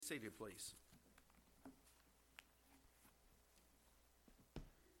seated, please.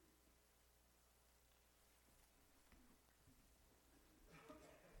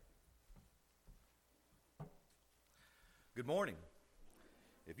 Good morning.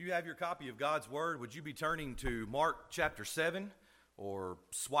 If you have your copy of God's Word, would you be turning to Mark chapter 7 or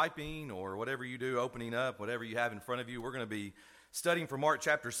swiping or whatever you do, opening up, whatever you have in front of you? We're going to be studying from Mark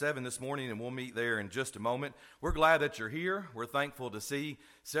chapter 7 this morning, and we'll meet there in just a moment. We're glad that you're here. We're thankful to see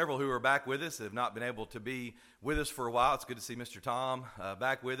several who are back with us that have not been able to be with us for a while. It's good to see Mr. Tom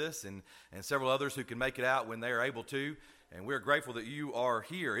back with us and several others who can make it out when they are able to. And we're grateful that you are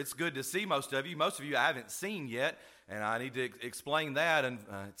here. It's good to see most of you. Most of you I haven't seen yet, and I need to explain that. And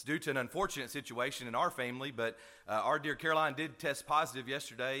it's due to an unfortunate situation in our family, but our dear Caroline did test positive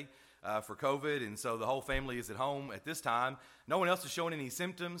yesterday for COVID, and so the whole family is at home at this time. No one else is showing any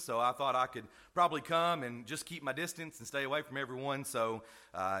symptoms, so I thought I could probably come and just keep my distance and stay away from everyone. So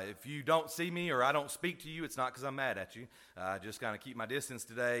if you don't see me or I don't speak to you, it's not because I'm mad at you. Just kind of keep my distance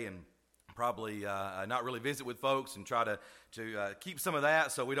today and probably not really visit with folks and try to keep some of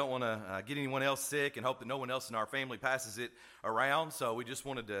that, so we don't want to get anyone else sick and hope that no one else in our family passes it around. So we just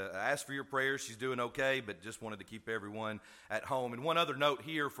wanted to ask for your prayers. She's doing okay, but just wanted to keep everyone at home. And one other note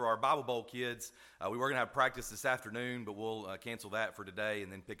here for our Bible Bowl kids, we were going to have practice this afternoon, but we'll cancel that for today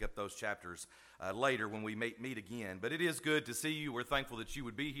and then pick up those chapters later when we meet again. But it is good to see you. We're thankful that you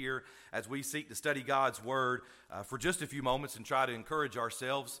would be here as we seek to study God's Word for just a few moments and try to encourage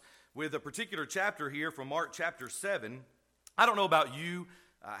ourselves with a particular chapter here from Mark chapter 7. I don't know about you,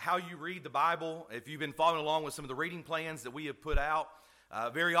 how you read the Bible. If you've been following along with some of the reading plans that we have put out,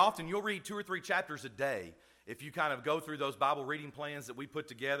 very often you'll read 2 or 3 chapters a day. If you kind of go through those Bible reading plans that we put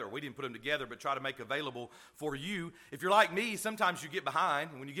together, or we didn't put them together, but try to make available for you. If you're like me, sometimes you get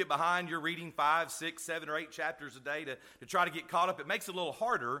behind. When you get behind, you're reading 5, 6, 7, or 8 chapters a day to try to get caught up. It makes it a little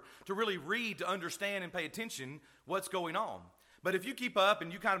harder to really read, to understand, and pay attention what's going on. But if you keep up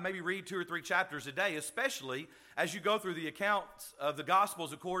and you kind of maybe read 2 or 3 chapters a day, especially as you go through the accounts of the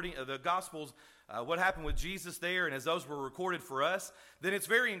Gospels, what happened with Jesus there, and as those were recorded for us, then it's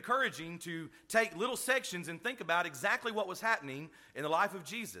very encouraging to take little sections and think about exactly what was happening in the life of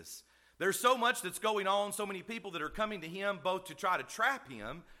Jesus. There's so much that's going on, so many people that are coming to him both to try to trap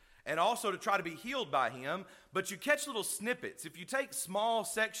him and also to try to be healed by him, but you catch little snippets. If you take small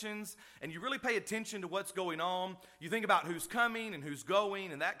sections and you really pay attention to what's going on, you think about who's coming and who's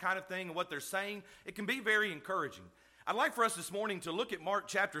going and that kind of thing and what they're saying, it can be very encouraging. I'd like for us this morning to look at Mark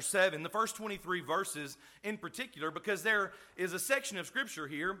chapter 7, the first 23 verses in particular, because there is a section of Scripture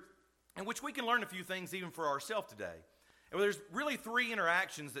here in which we can learn a few things even for ourselves today. And there's really 3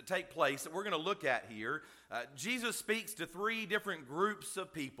 interactions that take place that we're going to look at here. Jesus speaks to 3 different groups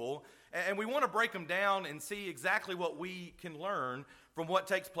of people, and we want to break them down and see exactly what we can learn from what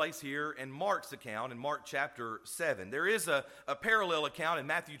takes place here in Mark's account in Mark chapter 7. There is a parallel account in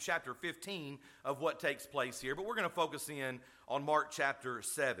Matthew chapter 15 of what takes place here, but we're going to focus in on Mark chapter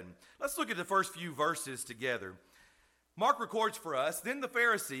 7. Let's look at the first few verses together. Mark records for us, "Then the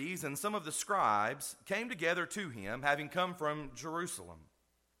Pharisees and some of the scribes came together to him, having come from Jerusalem.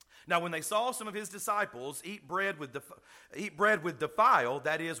 Now when they saw some of his disciples eat bread with defiled,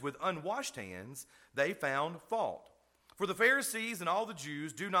 that is, with unwashed hands, they found fault. For the Pharisees and all the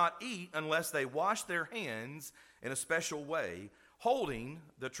Jews do not eat unless they wash their hands in a special way, holding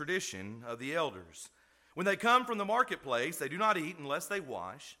the tradition of the elders. When they come from the marketplace, they do not eat unless they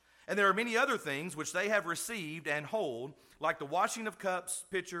wash. And there are many other things which they have received and hold, like the washing of cups,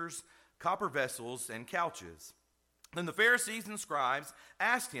 pitchers, copper vessels, and couches." Then the Pharisees and scribes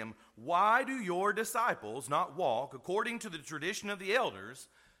asked him, "Why do your disciples not walk according to the tradition of the elders,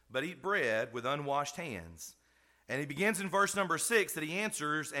 but eat bread with unwashed hands?" And he begins in verse number 6 that he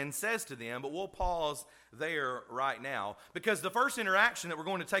answers and says to them, but we'll pause there right now, because the first interaction that we're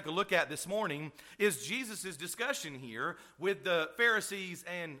going to take a look at this morning is Jesus' discussion here with the Pharisees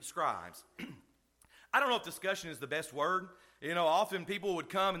and scribes. I don't know if discussion is the best word. You know, often people would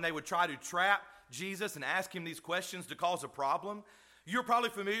come and they would try to trap Jesus and ask him these questions to cause a problem. You're probably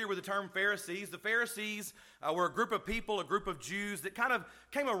familiar with the term Pharisees. The Pharisees were a group of people, a group of Jews that kind of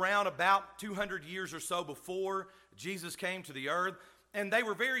came around about 200 years or so before Jesus came to the earth, and they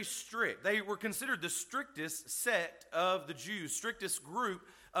were very strict. They were considered the strictest sect of the Jews, strictest group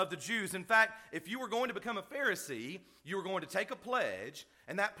of the Jews. In fact, if you were going to become a Pharisee, you were going to take a pledge,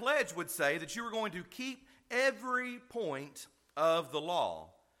 and that pledge would say that you were going to keep every point of the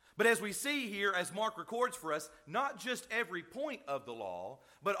law. But as we see here, as Mark records for us, not just every point of the law,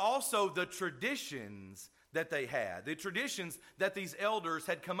 but also the traditions that they had, the traditions that these elders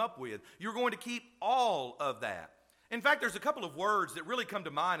had come up with. You're going to keep all of that. In fact, there's a couple of words that really come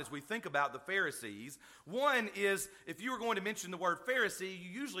to mind as we think about the Pharisees. One is, if you were going to mention the word Pharisee, you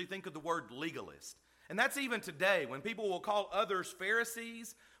usually think of the word legalist. And that's even today. When people will call others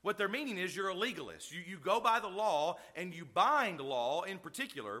Pharisees, what they're meaning is you're a legalist. You go by the law, and you bind law in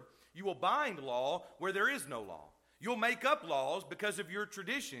particular. You will bind law where there is no law. You'll make up laws because of your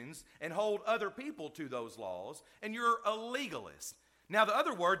traditions and hold other people to those laws, and you're a legalist. Now, the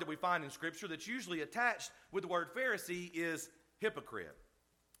other word that we find in Scripture that's usually attached with the word Pharisee is hypocrite.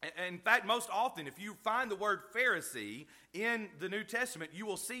 In fact, most often, if you find the word Pharisee in the New Testament, you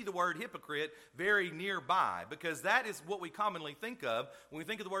will see the word hypocrite very nearby, because that is what we commonly think of when we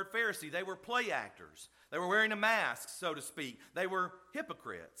think of the word Pharisee. They were play actors. They were wearing a mask, so to speak. They were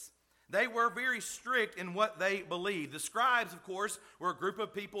hypocrites. They were very strict in what they believed. The scribes, of course, were a group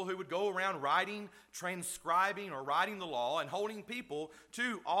of people who would go around writing, transcribing, or writing the law and holding people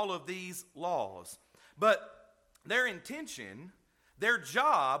to all of these laws. But their intention, their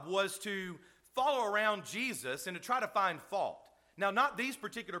job was to follow around Jesus and to try to find fault. Now, not these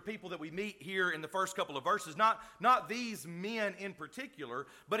particular people that we meet here in the first couple of verses, not these men in particular,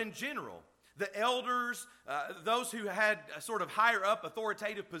 but in general. The elders, those who had a sort of higher up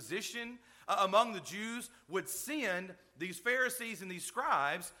authoritative position among the Jews, would send these Pharisees and these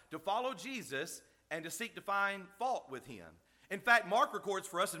scribes to follow Jesus and to seek to find fault with him. In fact, Mark records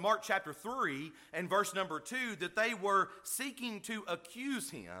for us in Mark chapter 3 and verse number 2 that they were seeking to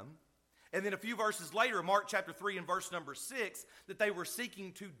accuse him. And then a few verses later, in Mark chapter 3 and verse number 6, that they were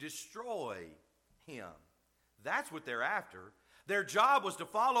seeking to destroy him. That's what they're after. Their job was to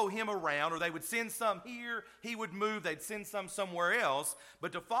follow him around, or they would send some here, he would move, they'd send some somewhere else,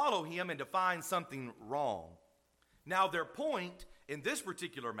 but to follow him and to find something wrong. Now, their point in this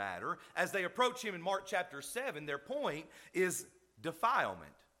particular matter, as they approach him in Mark chapter 7, their point is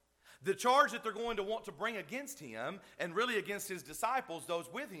defilement. The charge that they're going to want to bring against him, and really against his disciples,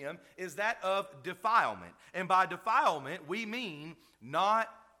 those with him, is that of defilement. And by defilement, we mean not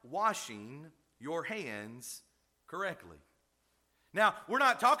washing your hands correctly. Now, we're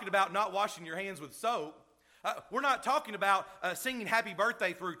not talking about not washing your hands with soap. We're not talking about singing happy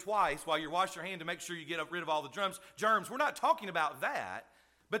birthday through twice while you wash your hand to make sure you get rid of all the germs. We're not talking about that.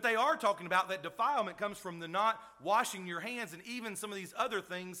 But they are talking about that defilement comes from the not washing your hands and even some of these other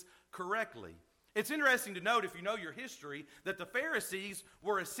things correctly. It's interesting to note, if you know your history, that the Pharisees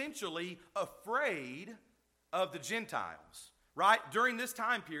were essentially afraid of the Gentiles, right? During this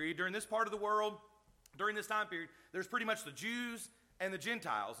time period, during this part of the world, during this time period, there's pretty much the Jews and the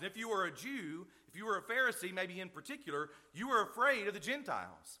Gentiles. And if you were a Jew, if you were a Pharisee, maybe in particular, you were afraid of the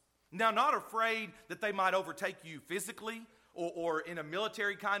Gentiles. Now, not afraid that they might overtake you physically or in a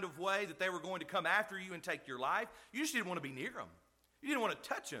military kind of way, that they were going to come after you and take your life. You just didn't want to be near them. You didn't want to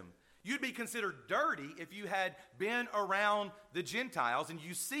touch them. You'd be considered dirty if you had been around the Gentiles. And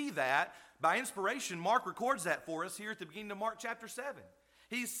you see that by inspiration. Mark records that for us here at the beginning of Mark chapter 7.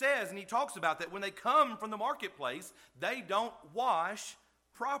 He says, and he talks about that when they come from the marketplace, they don't wash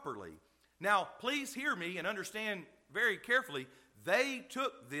properly. Now, please hear me and understand very carefully, they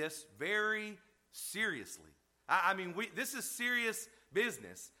took this very seriously. This is serious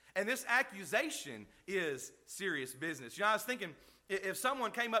business. And this accusation is serious business. You know, I was thinking, if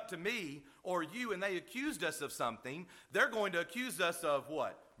someone came up to me or you and they accused us of something, they're going to accuse us of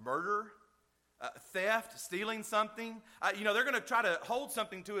what? Murder? Theft, stealing something. They're going to try to hold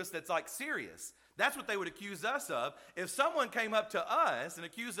something to us that's like serious. That's what they would accuse us of. If someone came up to us and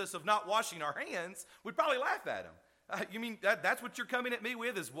accused us of not washing our hands, we'd probably laugh at them. You mean that's what you're coming at me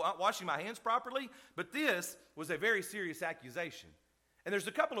with, is washing my hands properly? But this was a very serious accusation. And there's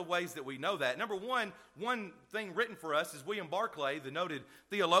a couple of ways that we know that. Number one thing written for us is William Barclay, the noted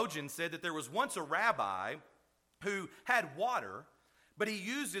theologian, said that there was once a rabbi who had water, but he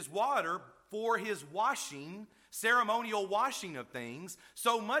used his water for his washing, ceremonial washing of things,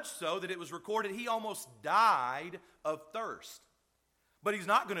 so much so that it was recorded he almost died of thirst. But he's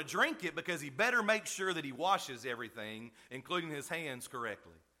not going to drink it because he better make sure that he washes everything, including his hands,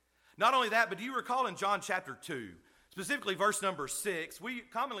 correctly. Not only that, but do you recall in John chapter 2, specifically verse number 6, we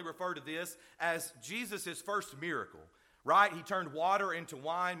commonly refer to this as Jesus' first miracle, right? He turned water into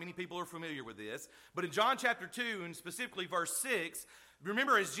wine. Many people are familiar with this. But in John chapter 2, and specifically verse 6,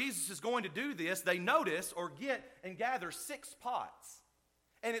 remember, as Jesus is going to do this, they notice or get and gather 6 pots.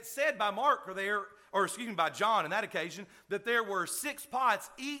 And it's said by by John on that occasion, that there were 6 pots,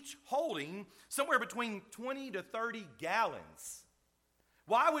 each holding somewhere between 20 to 30 gallons.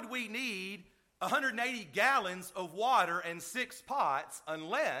 Why would we need 180 gallons of water and 6 pots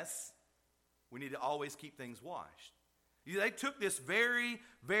unless we need to always keep things washed? They took this very,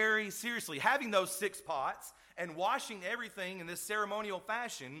 very seriously. Having those 6 pots and washing everything in this ceremonial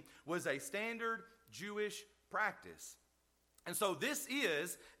fashion was a standard Jewish practice. And so this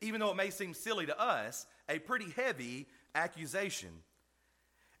is, even though it may seem silly to us, a pretty heavy accusation.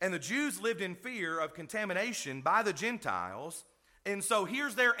 And the Jews lived in fear of contamination by the Gentiles. And so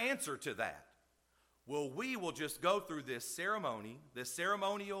here's their answer to that. Well, we will just go through this ceremony, this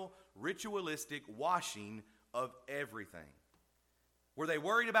ceremonial, ritualistic washing of everything. Were they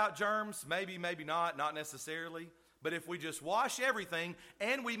worried about germs? Maybe, maybe not necessarily. But if we just wash everything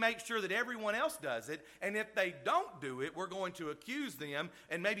and we make sure that everyone else does it, and if they don't do it, we're going to accuse them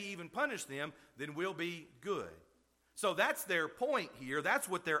and maybe even punish them, then we'll be good. So that's their point here. That's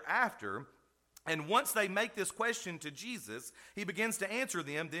what they're after. And once they make this question to Jesus, he begins to answer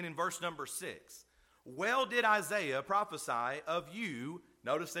them then in verse number 6. Well did Isaiah prophesy of you,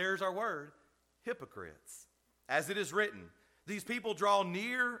 notice there's our word, hypocrites. As it is written, these people draw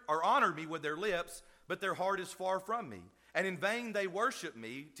near or honor me with their lips, but their heart is far from me. And in vain they worship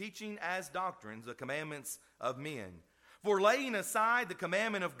me, teaching as doctrines the commandments of men. For laying aside the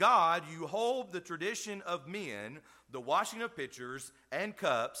commandment of God, you hold the tradition of men, the washing of pitchers and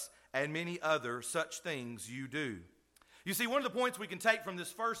cups, and many other such things you do. You see, one of the points we can take from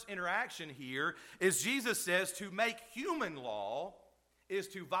this first interaction here is Jesus says to make human law is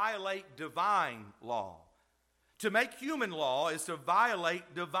to violate divine law. To make human law is to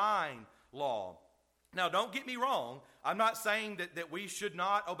violate divine law. Now, don't get me wrong. I'm not saying that we should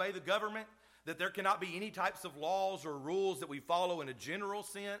not obey the government, that there cannot be any types of laws or rules that we follow in a general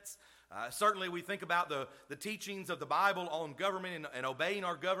sense. Certainly, we think about the teachings of the Bible on government and obeying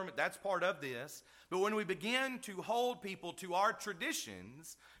our government. That's part of this. But when we begin to hold people to our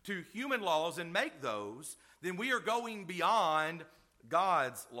traditions, to human laws, and make those, then we are going beyond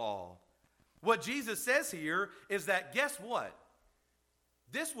God's law. What Jesus says here is that, guess what?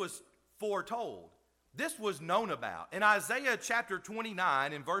 This was foretold. This was known about. In Isaiah chapter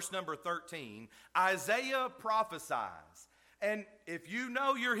 29 in verse number 13, Isaiah prophesies. And if you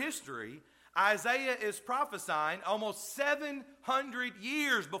know your history, Isaiah is prophesying almost 700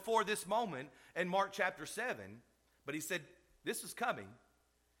 years before this moment in Mark chapter 7. But he said, this is coming.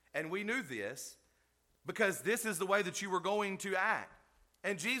 And we knew this because this is the way that you were going to act.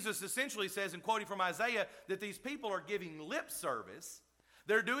 And Jesus essentially says, in quoting from Isaiah, that these people are giving lip service.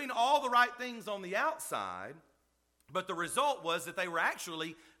 They're doing all the right things on the outside, but the result was that they were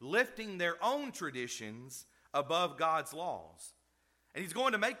actually lifting their own traditions above God's laws. And he's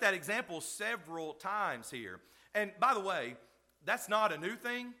going to make that example several times here. And by the way, that's not a new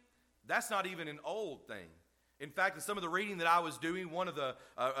thing. That's not even an old thing. In fact, in some of the reading that I was doing, one of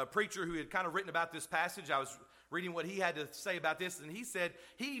a preacher who had kind of written about this passage, I was reading what he had to say about this, and he said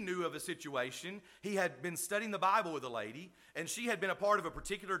he knew of a situation. He had been studying the Bible with a lady, and she had been a part of a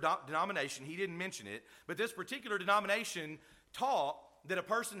particular denomination. He didn't mention it, but this particular denomination taught that a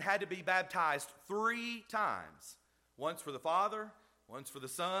person had to be baptized 3 times. Once for the Father, once for the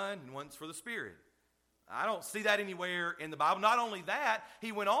Son, and once for the Spirit. I don't see that anywhere in the Bible. Not only that,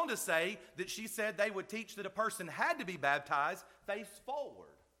 he went on to say that she said they would teach that a person had to be baptized face forward.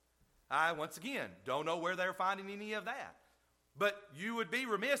 I, once again, don't know where they're finding any of that. But you would be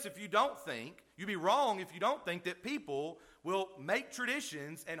remiss if you don't think, you'd be wrong if you don't think that people will make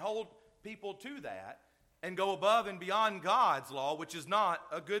traditions and hold people to that and go above and beyond God's law, which is not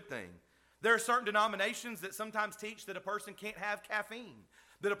a good thing. There are certain denominations that sometimes teach that a person can't have caffeine,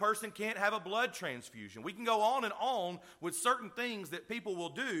 that a person can't have a blood transfusion. We can go on and on with certain things that people will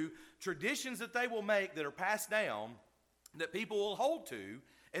do, traditions that they will make that are passed down, that people will hold to,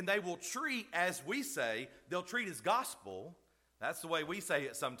 and they will treat, as we say, they'll treat as gospel. That's the way we say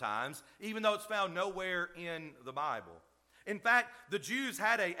it sometimes, even though it's found nowhere in the Bible. In fact, the Jews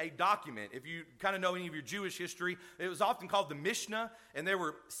had a document. If you kind of know any of your Jewish history, it was often called the Mishnah, and there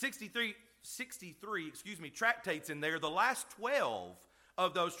were 63 tractates in there. The last 12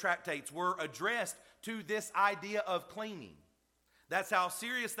 of those tractates were addressed to this idea of cleaning. That's how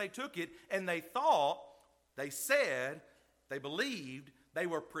serious they took it, and they thought, they said, they believed they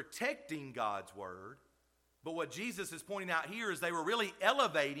were protecting God's word. But what Jesus is pointing out here is they were really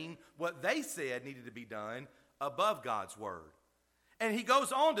elevating what they said needed to be done above God's word. And he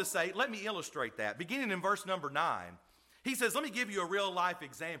goes on to say, let me illustrate that. Beginning in verse number 9, he says, let me give you a real life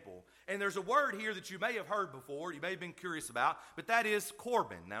example. And there's a word here that you may have heard before, you may have been curious about, but that is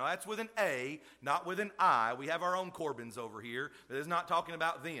Corbin. Now that's with an A, not with an I. We have our own Corbins over here, but it's not talking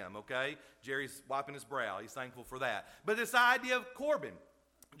about them, okay? Jerry's wiping his brow. He's thankful for that. But this idea of Corbin,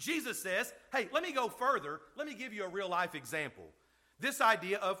 Jesus says, hey, let me go further. Let me give you a real life example. This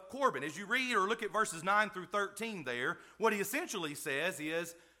idea of Corban. As you read or look at verses 9 through 13 there, what he essentially says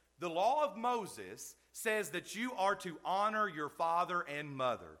is the law of Moses says that you are to honor your father and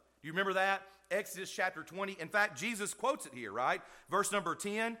mother. Do you remember that? Exodus chapter 20. In fact, Jesus quotes it here, right? Verse number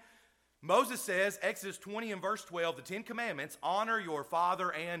 10. Moses says, Exodus 20 and verse 12, the 10 Commandments, honor your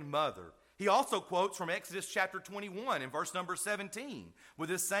father and mother. He also quotes from Exodus chapter 21 and verse number 17 with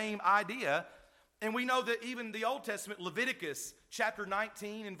this same idea. And we know that even the Old Testament, Leviticus chapter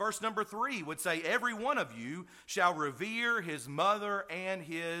 19 and verse number 3 would say, every one of you shall revere his mother and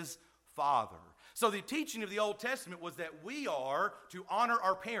his father. So the teaching of the Old Testament was that we are to honor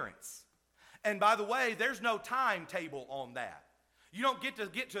our parents. And by the way, there's no timetable on that. You don't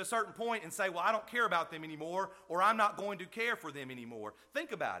get to a certain point and say, well, I don't care about them anymore, or I'm not going to care for them anymore.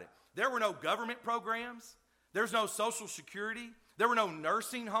 Think about it. There were no government programs. There's no Social Security. There were no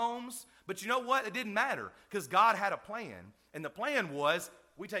nursing homes. But you know what? It didn't matter because God had a plan. And the plan was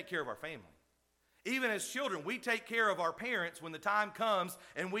we take care of our family. Even as children, we take care of our parents when the time comes.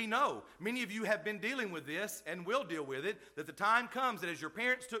 And we know, many of you have been dealing with this and will deal with it, that the time comes that as your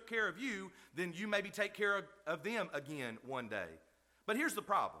parents took care of you, then you maybe take care of them again one day. But here's the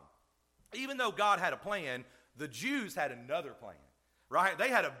problem. Even though God had a plan, the Jews had another plan, right? They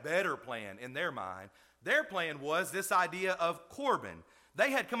had a better plan in their mind. Their plan was this idea of Corban. They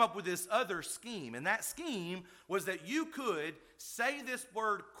had come up with this other scheme, and that scheme was that you could say this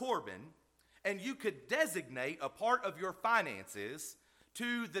word Corban, and you could designate a part of your finances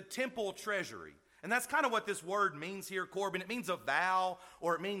to the temple treasury. And that's kind of what this word means here, Corban. It means a vow,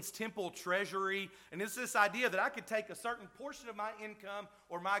 or it means temple treasury. And it's this idea that I could take a certain portion of my income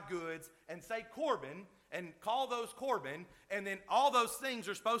or my goods and say Corban, and call those Corban, and then all those things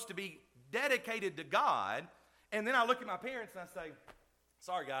are supposed to be dedicated to God. And then I look at my parents and I say,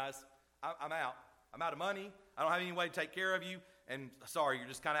 sorry guys, I'm out. I'm out of money. I don't have any way to take care of you. And sorry, you're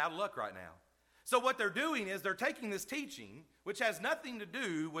just kind of out of luck right now. So what they're doing is they're taking this teaching, which has nothing to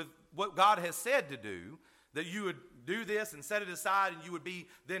do with what God has said to do, that you would do this and set it aside and you would be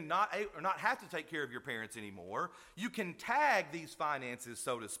then not have to take care of your parents anymore. You can tag these finances,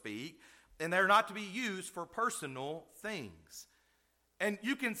 so to speak, and they're not to be used for personal things. And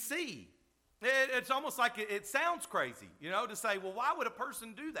you can see, it's almost like it sounds crazy, to say, well, why would a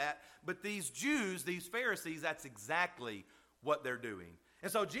person do that? But these Jews, these Pharisees, that's exactly what they're doing.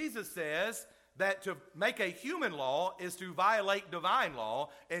 And so Jesus says that to make a human law is to violate divine law.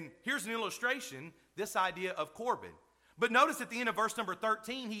 And here's an illustration, this idea of Corban. But notice at the end of verse number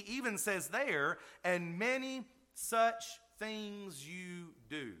 13, he even says there, and many such things you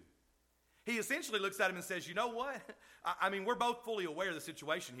do. He essentially looks at him and says, you know what? I mean, we're both fully aware of the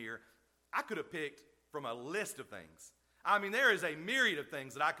situation here. I could have picked from a list of things. I mean, there is a myriad of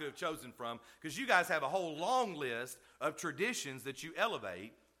things that I could have chosen from because you guys have a whole long list of traditions that you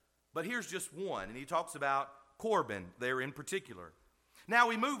elevate. But here's just one, and he talks about Corban there in particular. Now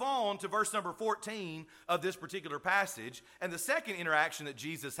we move on to verse number 14 of this particular passage, and the second interaction that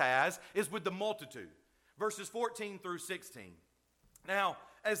Jesus has is with the multitude, verses 14 through 16. Now,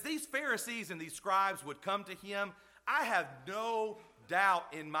 as these Pharisees and these scribes would come to him, I have no doubt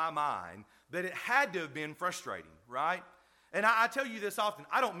in my mind that it had to have been frustrating, right? And I tell you this often,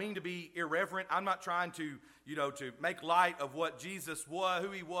 I don't mean to be irreverent. I'm not trying to make light of what Jesus was,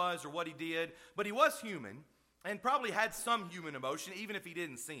 who he was, or what he did. But he was human and probably had some human emotion, even if he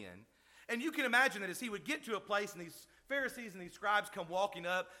didn't sin. And you can imagine that as he would get to a place and these Pharisees and these scribes come walking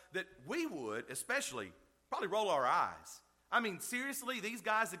up, that we would, especially, probably roll our eyes. I mean, seriously, these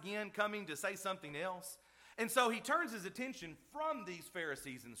guys again coming to say something else? And so he turns his attention from these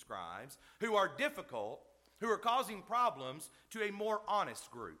Pharisees and scribes who are difficult, who are causing problems, to a more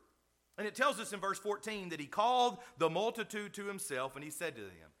honest group. And it tells us in verse 14 that he called the multitude to himself and he said to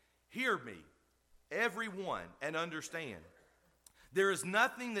them, hear me, every one, and understand. There is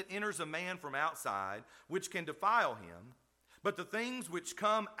nothing that enters a man from outside which can defile him, but the things which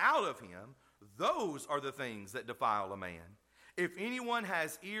come out of him, those are the things that defile a man. If anyone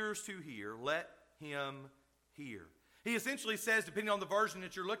has ears to hear, let him hear. He essentially says, depending on the version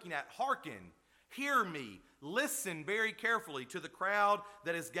that you're looking at, hearken, hear me, listen very carefully to the crowd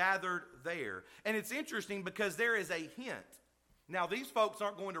that is gathered there. And it's interesting because there is a hint. Now, these folks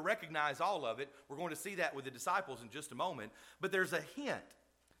aren't going to recognize all of it. We're going to see that with the disciples in just a moment. But there's a hint.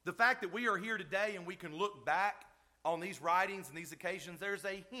 The fact that we are here today and we can look back on these writings and these occasions, there's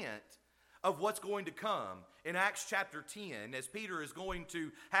a hint of what's going to come in Acts chapter 10 as Peter is going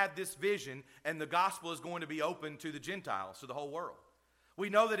to have this vision and the gospel is going to be open to the Gentiles, to the whole world. We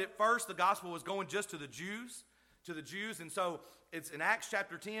know that at first the gospel was going just to the Jews, to the Jews. And so it's in Acts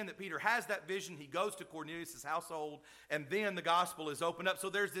chapter 10 that Peter has that vision. He goes to Cornelius' household, and then the gospel is opened up. So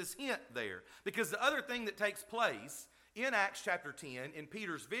there's this hint there. Because the other thing that takes place in Acts chapter 10, in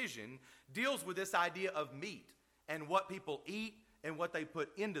Peter's vision, deals with this idea of meat and what people eat and what they put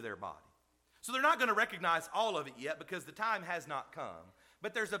into their body. So they're not going to recognize all of it yet because the time has not come.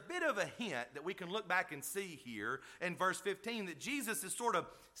 But there's a bit of a hint that we can look back and see here in verse 15 that Jesus is sort of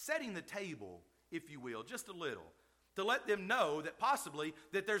setting the table, if you will, just a little, to let them know that possibly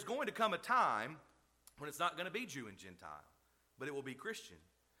that there's going to come a time when it's not going to be Jew and Gentile, but it will be Christian.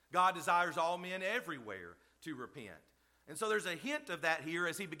 God desires all men everywhere to repent. And so there's a hint of that here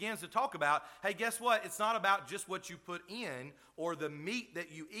as he begins to talk about, hey, guess what? It's not about just what you put in or the meat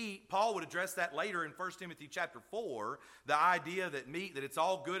that you eat. Paul would address that later in 1 Timothy chapter 4, the idea that meat, that it's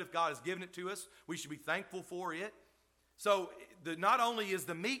all good if God has given it to us. We should be thankful for it. So not only is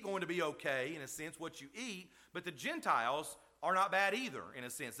the meat going to be okay, in a sense, what you eat, but the Gentiles are not bad either, in a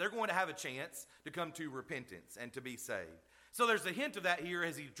sense. They're going to have a chance to come to repentance and to be saved. So there's a hint of that here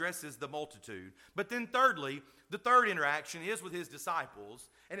as he addresses the multitude. But then thirdly, the third interaction is with his disciples,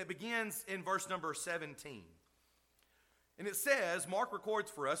 and it begins in verse number 17. And it says, Mark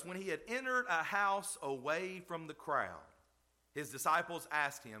records for us, when he had entered a house away from the crowd, his disciples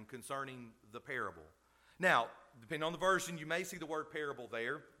asked him concerning the parable. Now, depending on the version, you may see the word parable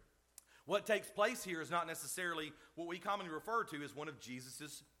there. What takes place here is not necessarily what we commonly refer to as one of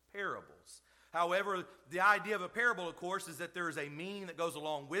Jesus' parables. However, the idea of a parable, of course, is that there is a meaning that goes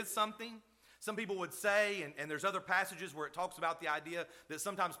along with something. Some people would say, and there's other passages where it talks about the idea that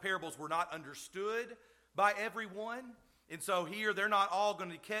sometimes parables were not understood by everyone. And so here, they're not all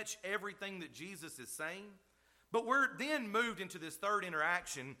going to catch everything that Jesus is saying. But we're then moved into this third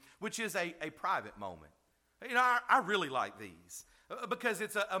interaction, which is a private moment. You know, I really like these. Because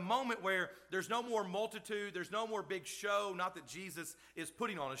it's a moment where there's no more multitude, there's no more big show, not that Jesus is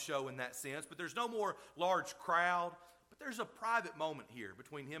putting on a show in that sense, but there's no more large crowd, but there's a private moment here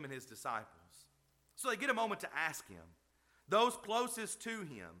between him and his disciples. So they get a moment to ask him, those closest to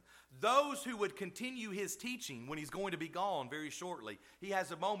him, those who would continue his teaching when he's going to be gone very shortly, he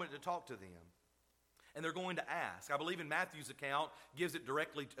has a moment to talk to them. And they're going to ask. I believe in Matthew's account,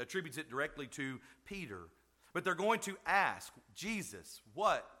 attributes it directly to Peter. But they're going to ask, Jesus,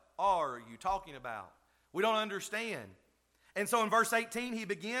 what are you talking about? We don't understand. And so in verse 18, he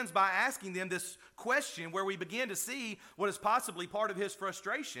begins by asking them this question where we begin to see what is possibly part of his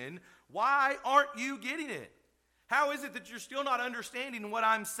frustration. Why aren't you getting it? How is it that you're still not understanding what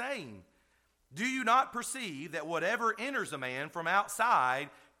I'm saying? Do you not perceive that whatever enters a man from outside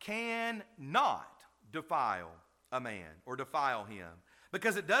cannot defile a man or defile him?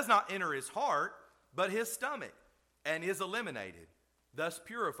 Because it does not enter his heart, but his stomach, and is eliminated, thus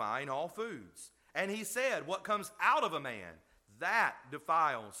purifying all foods. And he said, what comes out of a man, that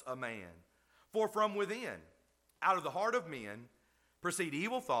defiles a man. For from within, out of the heart of men, proceed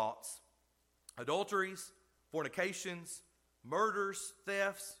evil thoughts, adulteries, fornications, murders,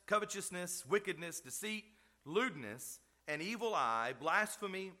 thefts, covetousness, wickedness, deceit, lewdness, an evil eye,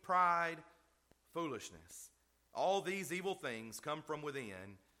 blasphemy, pride, foolishness. All these evil things come from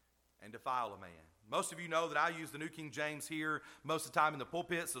within and defile a man. Most of you know that I use the New King James here most of the time in the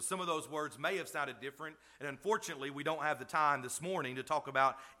pulpit, so some of those words may have sounded different, and unfortunately we don't have the time this morning to talk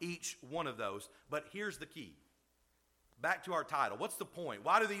about each one of those. But here's the key. Back to our title. What's the point?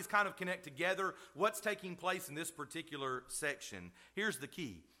 Why do these kind of connect together? What's taking place in this particular section? Here's the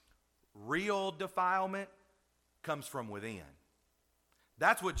key. Real defilement comes from within.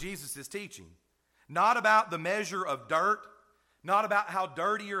 That's what Jesus is teaching. Not about the measure of dirt, not about how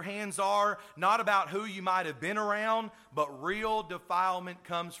dirty your hands are, not about who you might have been around, but real defilement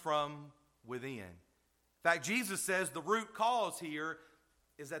comes from within. In fact, Jesus says the root cause here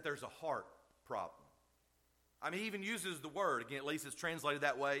is that there's a heart problem. I mean, he even uses the word, again, at least it's translated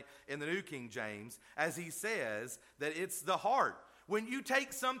that way in the New King James, as he says that it's the heart. When you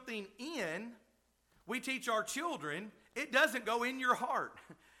take something in, we teach our children, it doesn't go in your heart.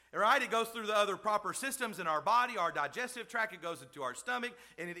 Right? It goes through the other proper systems in our body, our digestive tract, it goes into our stomach,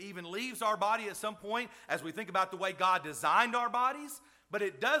 and it even leaves our body at some point as we think about the way God designed our bodies, but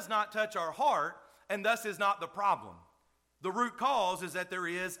it does not touch our heart, and thus is not the problem. The root cause is that there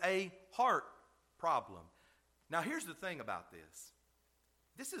is a heart problem. Now, here's the thing about this.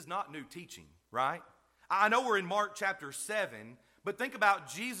 This is not new teaching, right? I know we're in Mark chapter 7, but think about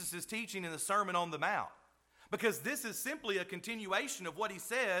Jesus' teaching in the Sermon on the Mount. Because this is simply a continuation of what he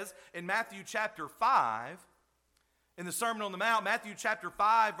says in Matthew chapter 5. In the Sermon on the Mount, Matthew chapter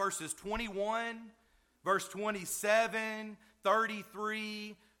 5, verses 21, verse 27,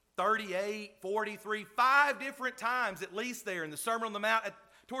 33, 38, 43, 5 different times at least there in the Sermon on the Mount,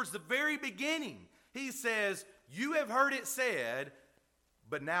 towards the very beginning, he says, you have heard it said,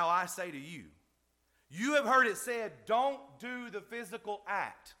 but now I say to you. You have heard it said, don't do the physical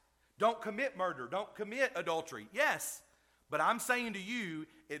act. Don't commit murder. Don't commit adultery. Yes, but I'm saying to you,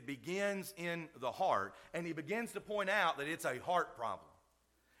 it begins in the heart. And he begins to point out that it's a heart problem.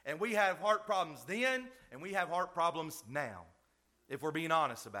 And we have heart problems then, and we have heart problems now, if we're being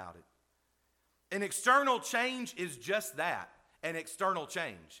honest about it. An external change is just that, an external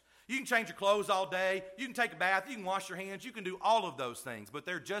change. You can change your clothes all day, you can take a bath, you can wash your hands, you can do all of those things, but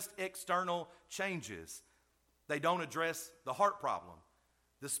they're just external changes. They don't address the heart problem,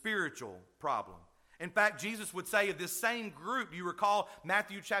 the spiritual problem. In fact, Jesus would say of this same group, you recall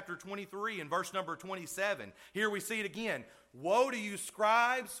Matthew chapter 23 and verse number 27. Here we see it again. Woe to you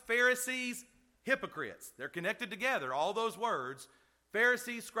scribes, Pharisees, hypocrites. They're connected together, all those words.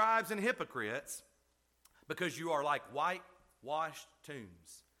 Pharisees, scribes, and hypocrites, because you are like whitewashed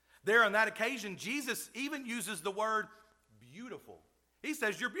tombs. There on that occasion, Jesus even uses the word beautiful. He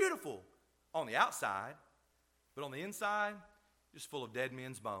says you're beautiful on the outside, but on the inside, just full of dead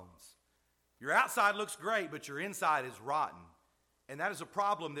men's bones. Your outside looks great, but your inside is rotten. And that is a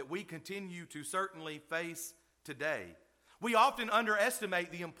problem that we continue to certainly face today. We often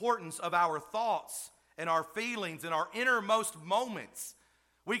underestimate the importance of our thoughts and our feelings and our innermost moments.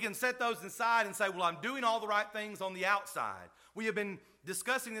 We can set those aside and say, well, I'm doing all the right things on the outside. We have been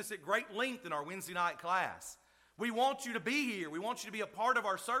discussing this at great length in our Wednesday night class. We want you to be here. We want you to be a part of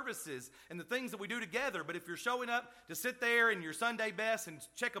our services and the things that we do together. But if you're showing up to sit there in your Sunday best and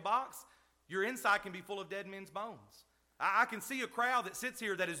check a box, your inside can be full of dead men's bones. I can see a crowd that sits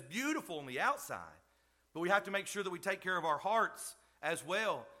here that is beautiful on the outside, but we have to make sure that we take care of our hearts as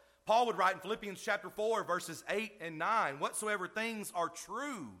well. Paul would write in Philippians chapter 4, verses 8 and 9, whatsoever things are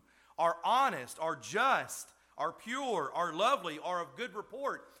true, are honest, are just, are pure, are lovely, are of good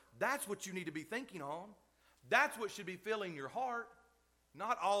report. That's what you need to be thinking on. That's what should be filling your heart.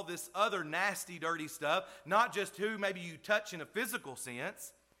 Not all this other nasty, dirty stuff. Not just who maybe you touch in a physical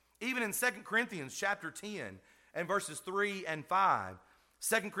sense. Even in 2 Corinthians chapter 10 and verses 3 and 5.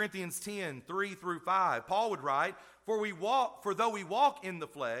 2 Corinthians 10, 3 through 5. Paul would write, For though we walk in the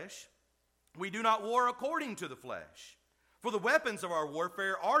flesh, we do not war according to the flesh. For the weapons of our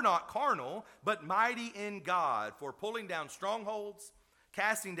warfare are not carnal, but mighty in God, for pulling down strongholds,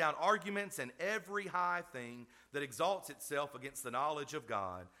 casting down arguments and every high thing that exalts itself against the knowledge of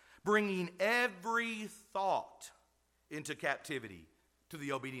God, bringing every thought into captivity to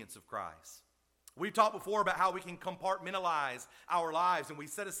the obedience of Christ. We've talked before about how we can compartmentalize our lives, and we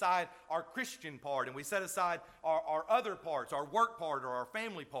set aside our Christian part, and we set aside our other parts, our work part or our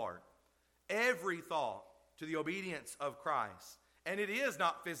family part. Every thought to the obedience of Christ. And it is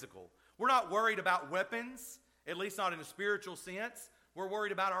not physical. We're not worried about weapons, at least not in a spiritual sense. We're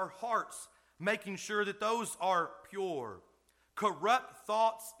worried about our hearts, making sure that those are pure. Corrupt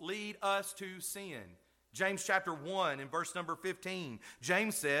thoughts lead us to sin. James chapter 1 and verse number 15.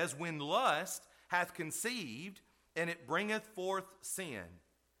 James says, When lust hath conceived, and it bringeth forth sin.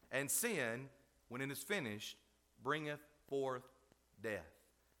 And sin, when it is finished, bringeth forth death.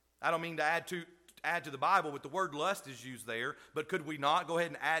 I don't mean to add to the Bible, but the word lust is used there. But could we not go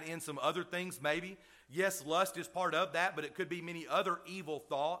ahead and add in some other things maybe? Yes, lust is part of that, but it could be many other evil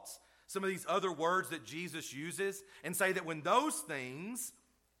thoughts, some of these other words that Jesus uses, and say that when those things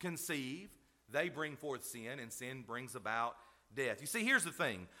conceive, they bring forth sin, and sin brings about death. You see, here's the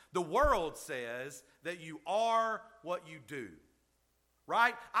thing. The world says that you are what you do,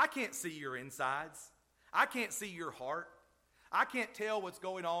 right? I can't see your insides. I can't see your heart. I can't tell what's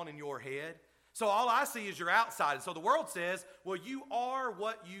going on in your head. So all I see is your outside. And so the world says, well, you are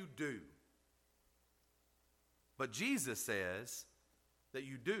what you do. But Jesus says that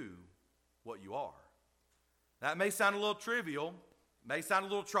you do what you are. That may sound a little trivial, may sound a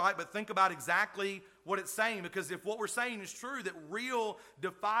little trite, but think about exactly what it's saying, because if what we're saying is true, that real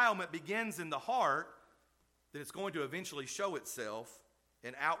defilement begins in the heart, then it's going to eventually show itself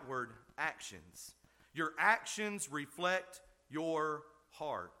in outward actions. Your actions reflect your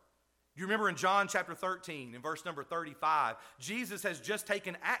heart. You remember in John chapter 13, in verse number 35, Jesus has just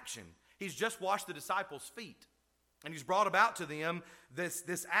taken action. He's just washed the disciples' feet. And he's brought about to them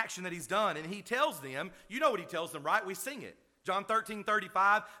this action that he's done. And he tells them, you know what he tells them, right? We sing it. John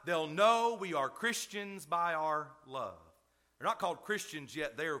 13:35, they'll know we are Christians by our love. They're not called Christians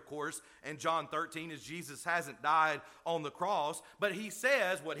yet there, of course, in John 13, as Jesus hasn't died on the cross. But he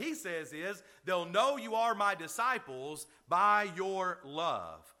says, what he says is, they'll know you are my disciples by your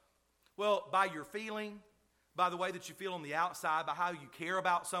love. Well, by your feeling, By the way that you feel on the outside, by how you care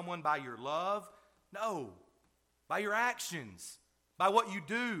about someone, by your love. No, by your actions, by what you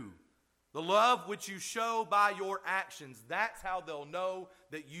do. The love which you show by your actions. That's how they'll know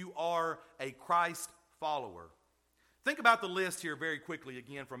that you are a Christ follower. Think about the list here very quickly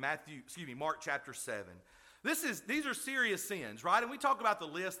again from Mark chapter 7. These are serious sins, right? And we talk about the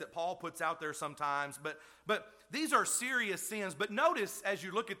list that Paul puts out there sometimes, but these are serious sins. But notice as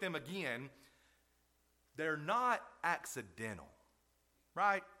you look at them again, they're not accidental,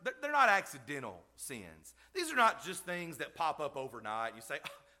 right? They're not accidental sins. These are not just things that pop up overnight. You say, oh,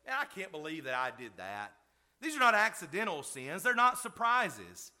 man, I can't believe that I did that. These are not accidental sins. They're not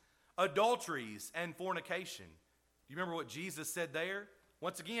surprises. Adulteries and fornication. Do you remember what Jesus said there?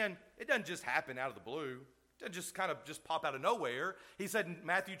 Once again, it doesn't just happen out of the blue. It doesn't just kind of just pop out of nowhere. He said in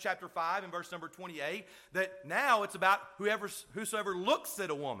Matthew chapter 5 and verse number 28 that now it's about whosoever looks at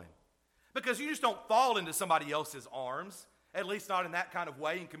a woman. Because you just don't fall into somebody else's arms, at least not in that kind of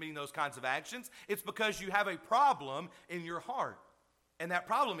way in committing those kinds of actions. It's because you have a problem in your heart. And that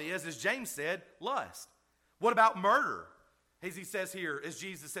problem is, as James said, lust. What about murder? As he says here, as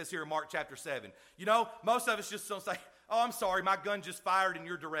Jesus says here in Mark chapter 7. You know, most of us just don't say, oh, I'm sorry, my gun just fired in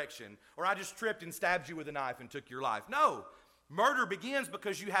your direction. Or I just tripped and stabbed you with a knife and took your life. No, murder begins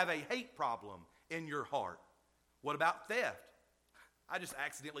because you have a hate problem in your heart. What about theft? I just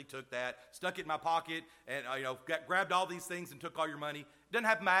accidentally took that, stuck it in my pocket, and grabbed all these things and took all your money. It doesn't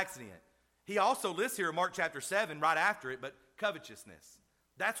happen by accident. He also lists here in Mark chapter 7, right after it, but covetousness.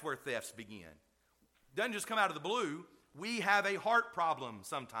 That's where thefts begin. It doesn't just come out of the blue. We have a heart problem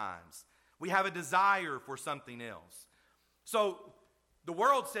sometimes. We have a desire for something else. So the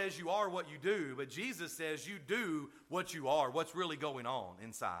world says you are what you do, but Jesus says you do what you are, what's really going on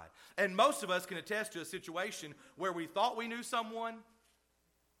inside. And most of us can attest to a situation where we thought we knew someone,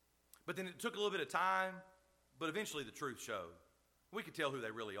 but then it took a little bit of time, but eventually the truth showed. We could tell who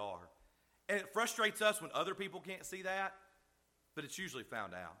they really are. And it frustrates us when other people can't see that, but it's usually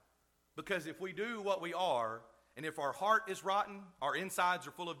found out. Because if we do what we are, and if our heart is rotten, our insides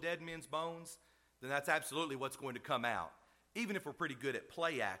are full of dead men's bones, then that's absolutely what's going to come out. Even if we're pretty good at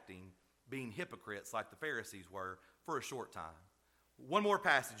play acting, being hypocrites like the Pharisees were for a short time. One more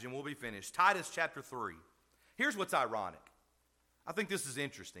passage and we'll be finished. Titus chapter 3. Here's what's ironic. I think this is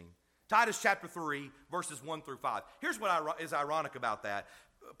interesting. Titus chapter 3, verses 1 through 5. Here's what is ironic about that.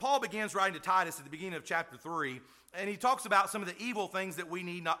 Paul begins writing to Titus at the beginning of chapter 3, and he talks about some of the evil things that we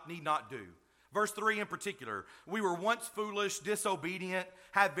need not do. Verse 3 in particular, we were once foolish, disobedient,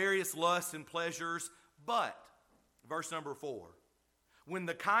 had various lusts and pleasures, but, verse number 4, when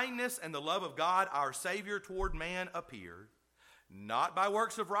the kindness and the love of God, our Savior toward man appeared, not by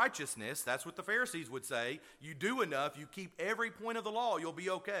works of righteousness, that's what the Pharisees would say, you do enough, you keep every point of the law, you'll be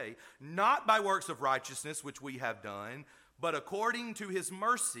okay, not by works of righteousness which we have done, but according to his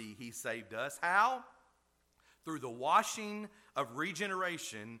mercy he saved us. How? Through the washing of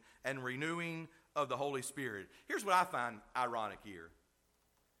regeneration and renewing of the Holy Spirit. Here's what I find ironic here.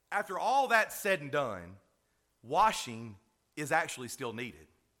 After all that's said and done, washing is actually still needed,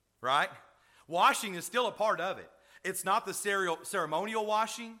 right? Washing is still a part of it. It's not the ceremonial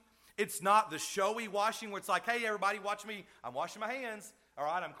washing. It's not the showy washing where it's like, hey, everybody, watch me. I'm washing my hands. All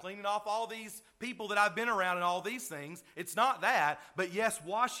right, I'm cleaning off all these people that I've been around and all these things. It's not that, but yes,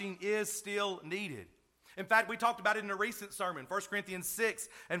 washing is still needed. In fact, we talked about it in a recent sermon, 1 Corinthians 6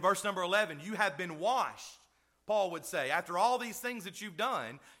 and verse number 11. You have been washed, Paul would say. After all these things that you've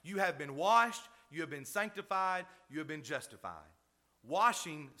done, you have been washed, you have been sanctified, you have been justified.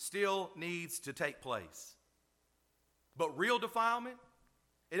 Washing still needs to take place. But real defilement,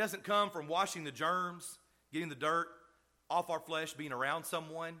 it doesn't come from washing the germs, getting the dirt off our flesh, being around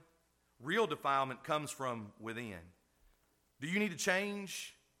someone. Real defilement comes from within. Do you need to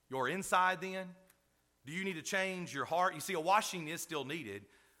change your inside then? Do you need to change your heart? You see, a washing is still needed,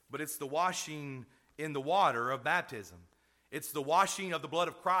 but it's the washing in the water of baptism. It's the washing of the blood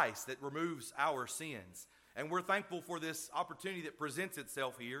of Christ that removes our sins. And we're thankful for this opportunity that presents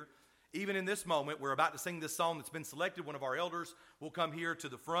itself here. Even in this moment, we're about to sing this song that's been selected. One of our elders will come here to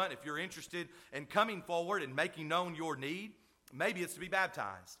the front. If you're interested in coming forward and making known your need, maybe it's to be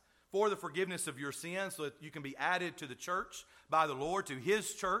baptized for the forgiveness of your sins so that you can be added to the church by the Lord, to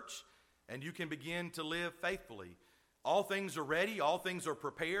his church, and you can begin to live faithfully. All things are ready. All things are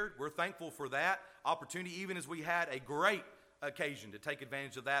prepared. We're thankful for that opportunity, even as we had a great occasion to take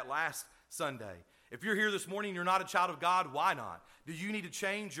advantage of that last Sunday. If you're here this morning and you're not a child of God, why not? Do you need to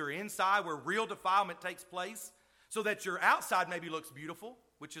change your inside where real defilement takes place so that your outside maybe looks beautiful,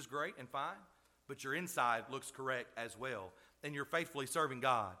 which is great and fine, but your inside looks correct as well, and you're faithfully serving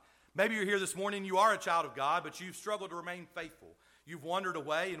God? Maybe you're here this morning, you are a child of God, but you've struggled to remain faithful. You've wandered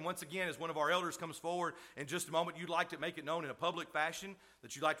away, and once again, as one of our elders comes forward in just a moment, you'd like to make it known in a public fashion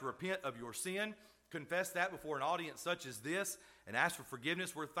that you'd like to repent of your sin, confess that before an audience such as this, and ask for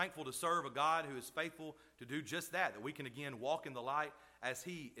forgiveness. We're thankful to serve a God who is faithful to do just that we can again walk in the light as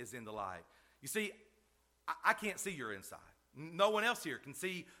He is in the light. You see, I can't see your inside. No one else here can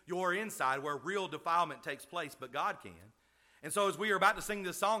see your inside where real defilement takes place, but God can. And so as we are about to sing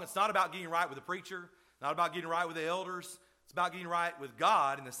this song, it's not about getting right with the preacher, not about getting right with the elders. It's about getting right with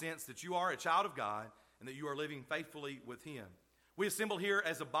God in the sense that you are a child of God and that you are living faithfully with Him. We assemble here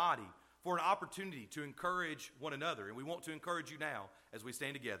as a body for an opportunity to encourage one another, and we want to encourage you now as we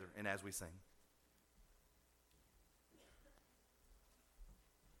stand together and as we sing.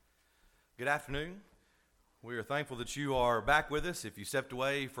 Good afternoon. We are thankful that you are back with us. If you stepped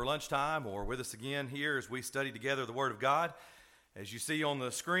away for lunchtime or with us again here as we study together the Word of God, as you see on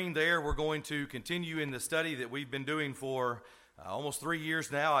the screen there, we're going to continue in the study that we've been doing for almost 3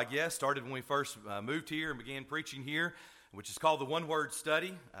 years now, I guess. Started when we first moved here and began preaching here, which is called the One Word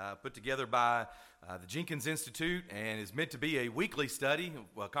Study, put together by the Jenkins Institute, and is meant to be a weekly study.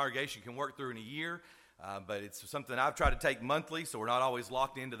 A congregation can work through in a year. But it's something I've tried to take monthly, so we're not always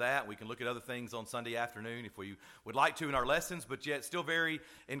locked into that. We can look at other things on Sunday afternoon if we would like to in our lessons, but yet still very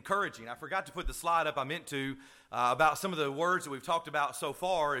encouraging. I forgot to put the slide up I meant to about some of the words that we've talked about so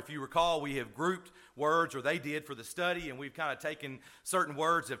far. If you recall, we have grouped words, or they did, for the study, and we've kind of taken certain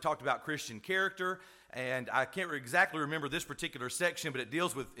words that have talked about Christian character. And I can't exactly remember this particular section, but it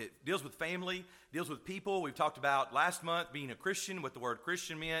deals with family, deals with people. We've talked about last month being a Christian, what the word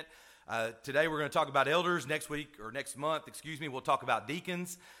Christian meant. Today we're going to talk about elders. Next month, we'll talk about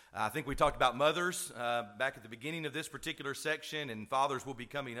deacons. I think we talked about mothers back at the beginning of this particular section, and fathers will be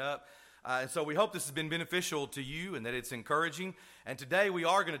coming up. And so we hope this has been beneficial to you and that it's encouraging. And today we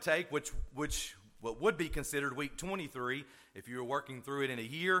are going to take what would be considered week 23 if you were working through it in a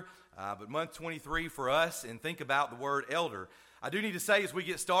year, but month 23 for us, and think about the word elder. I do need to say as we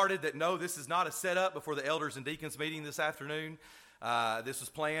get started that no, this is not a setup before the elders and deacons meeting this afternoon. This was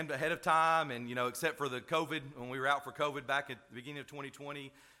planned ahead of time, and except for the COVID, when we were out for COVID back at the beginning of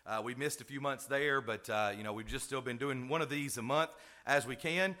 2020, we missed a few months there, but we've just still been doing one of these a month as we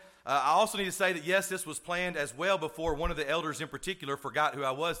can. I also need to say that yes, this was planned as well before one of the elders in particular forgot who I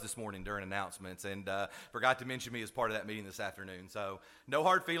was this morning during announcements and forgot to mention me as part of that meeting this afternoon. So no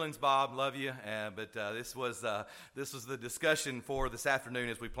hard feelings, Bob, love you, but this was the discussion for this afternoon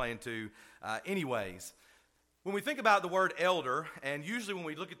as we plan to anyways. When we think about the word elder, and usually when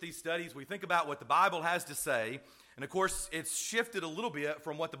we look at these studies, we think about what the Bible has to say. And of course, it's shifted a little bit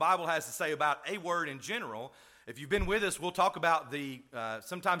from what the Bible has to say about a word in general. If you've been with us, we'll talk about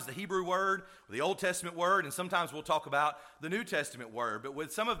sometimes the Hebrew word, the Old Testament word, and sometimes we'll talk about the New Testament word. But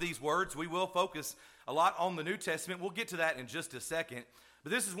with some of these words, we will focus a lot on the New Testament. We'll get to that in just a second.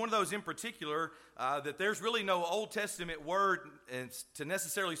 But this is one of those in particular that there's really no Old Testament word to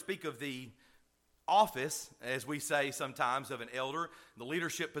necessarily speak of the office, as we say sometimes, of an elder, the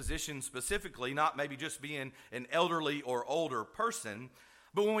leadership position specifically, not maybe just being an elderly or older person.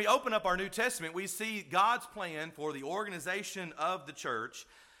 But when we open up our New Testament, we see God's plan for the organization of the church.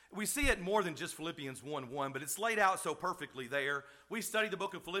 We see it more than just Philippians 1:1, but it's laid out so perfectly there. We studied the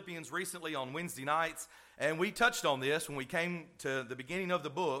book of Philippians recently on Wednesday nights, and we touched on this when we came to the beginning of the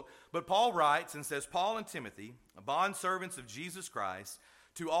book. But Paul writes and says, Paul and Timothy, bondservants of Jesus Christ,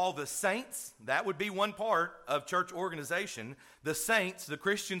 to all the saints, that would be one part of church organization, the saints, the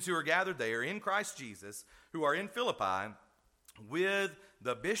Christians who are gathered there in Christ Jesus, who are in Philippi, with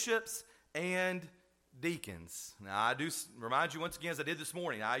the bishops and deacons. Now, I do remind you once again, as I did this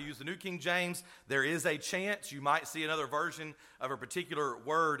morning, I use the New King James. There is a chance you might see another version of a particular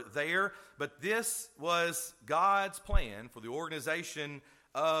word there, but this was God's plan for the organization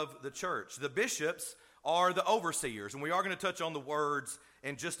of the church. The bishops are the overseers, and we are going to touch on the words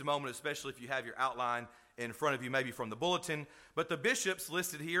in just a moment, especially if you have your outline in front of you, maybe from the bulletin. But the bishops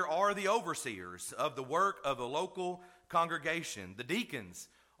listed here are the overseers of the work of the local congregation. The deacons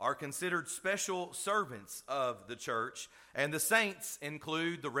are considered special servants of the church, and the saints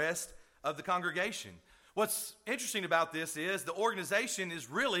include the rest of the congregation. What's interesting about this is the organization is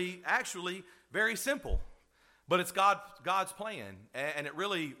really actually very simple, but it's God's plan, and it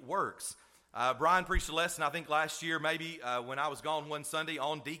really works. Brian preached a lesson, I think last year, maybe when I was gone one Sunday,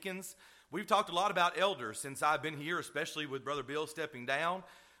 on deacons. We've talked a lot about elders since I've been here, especially with Brother Bill stepping down,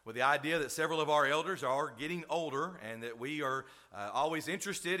 with the idea that several of our elders are getting older and that we are always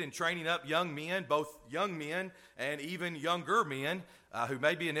interested in training up young men, both young men and even younger men, who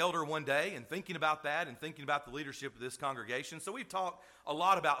may be an elder one day, and thinking about that and thinking about the leadership of this congregation. So we've talked a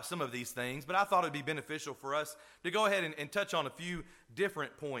lot about some of these things, but I thought it'd be beneficial for us to go ahead and touch on a few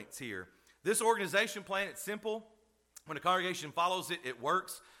different points here. This organization plan, it's simple. When a congregation follows it, it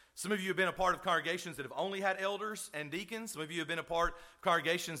works. Some of you have been a part of congregations that have only had elders and deacons. Some of you have been a part of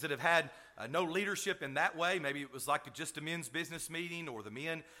congregations that have had no leadership in that way. Maybe it was like just a men's business meeting, or the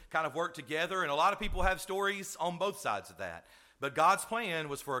men kind of work together. And a lot of people have stories on both sides of that. But God's plan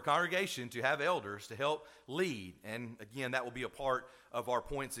was for a congregation to have elders to help lead. And again, that will be a part of our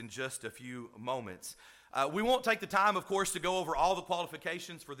points in just a few moments. We won't take the time, of course, to go over all the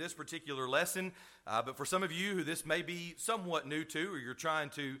qualifications for this particular lesson, but for some of you who this may be somewhat new to, or you're trying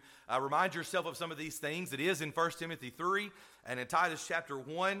to remind yourself of some of these things, it is in 1 Timothy 3 and in Titus chapter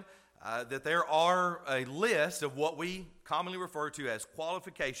 1 that there are a list of what we commonly refer to as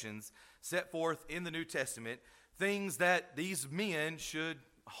qualifications set forth in the New Testament, things that these men should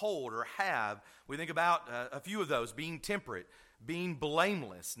hold or have. We think about a few of those: being temperate, being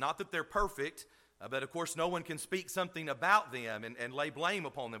blameless. Not that they're perfect, but of course no one can speak something about them and lay blame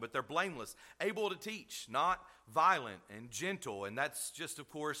upon them, but they're blameless, able to teach, not violent, and gentle. And that's just, of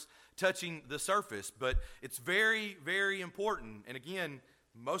course, touching the surface, but it's very, very important. And again,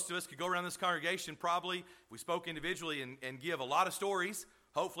 most of us could go around this congregation probably, if we spoke individually, and give a lot of stories,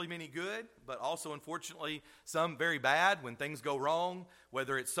 hopefully many good, but also unfortunately some very bad when things go wrong,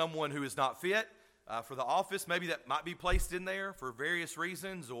 whether it's someone who is not fit for the office, maybe that might be placed in there for various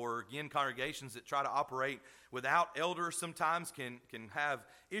reasons, or again, congregations that try to operate without elders sometimes can have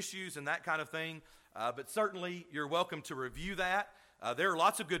issues and that kind of thing. But certainly you're welcome to review that. There are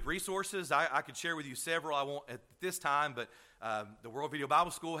lots of good resources. I could share with you several. I won't at this time, but the World Video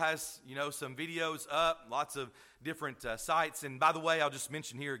Bible School has, some videos up, lots of different sites. And by the way, I'll just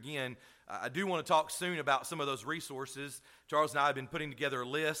mention here again, I do want to talk soon about some of those resources. Charles and I have been putting together a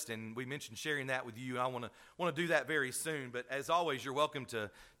list, and we mentioned sharing that with you. And I want to do that very soon. But as always, you're welcome to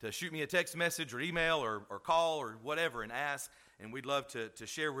shoot me a text message or email or call or whatever and ask. And we'd love to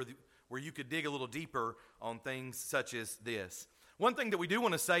share with you where you could dig a little deeper on things such as this. One thing that we do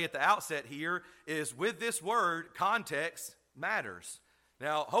want to say at the outset here is, with this word, context matters.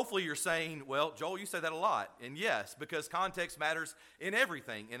 Now, hopefully you're saying, well, Joel, you say that a lot. And yes, because context matters in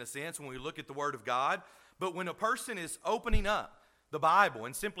everything, in a sense, when we look at the Word of God. But when a person is opening up the Bible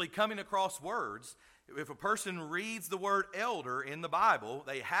and simply coming across words, if a person reads the word elder in the Bible,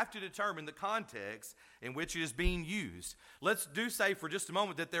 they have to determine the context in which it is being used. Let's do say for just a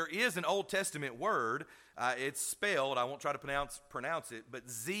moment that there is an Old Testament word. It's spelled, I won't try to pronounce it, but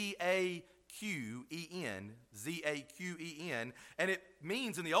Z-A-Q-E-N, Z-A-Q-E-N, and it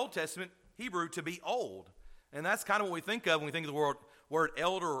means in the Old Testament Hebrew to be old. And that's kind of what we think of when we think of the word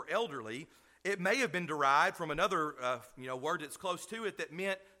elder or elderly. It may have been derived from another word that's close to it that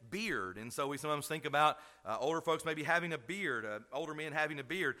meant beard. And so we sometimes think about older folks maybe having a beard, older men having a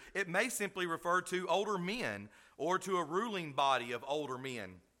beard. It may simply refer to older men or to a ruling body of older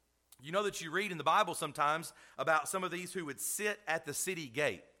men. You know that you read in the Bible sometimes about some of these who would sit at the city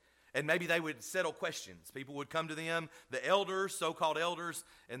gate, and maybe they would settle questions. People would come to them, the elders, so-called elders,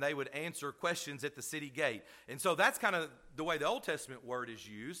 and they would answer questions at the city gate. And so that's kind of the way the Old Testament word is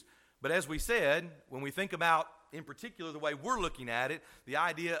used. But as we said, when we think about, in particular, the way we're looking at it, the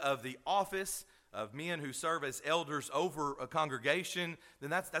idea of the office of men who serve as elders over a congregation, then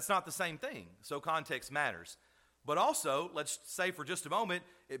that's not the same thing. So context matters. But also, let's say for just a moment,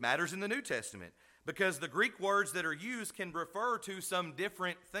 it matters in the New Testament, because the Greek words that are used can refer to some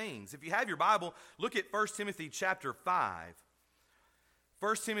different things. If you have your Bible, look at 1 Timothy chapter 5.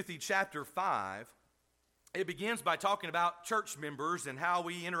 1 Timothy chapter 5, it begins by talking about church members and how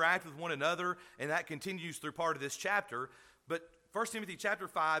we interact with one another, and that continues through part of this chapter. But 1 Timothy chapter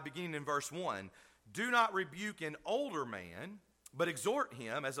 5, beginning in verse 1, "Do not rebuke an older man, but exhort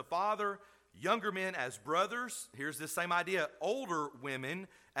him as a father, younger men as brothers." Here's this same idea: older women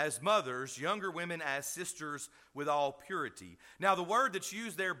as mothers, younger women as sisters, with all purity. Now, the word that's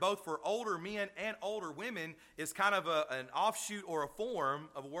used there both for older men and older women is kind of an offshoot or a form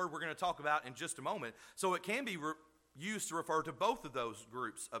of a word we're going to talk about in just a moment. So it can be used to refer to both of those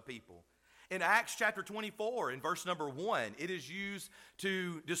groups of people. In Acts chapter 24, in verse number 1, it is used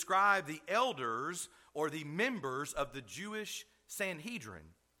to describe the elders or the members of the Jewish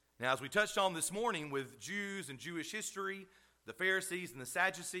Sanhedrin. Now, as we touched on this morning with Jews and Jewish history, the Pharisees and the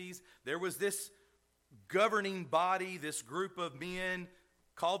Sadducees, there was this governing body, this group of men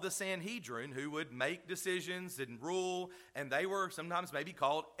called the Sanhedrin, who would make decisions and rule, and they were sometimes maybe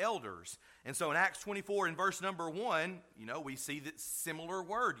called elders. And so in Acts 24, in verse number 1, we see that similar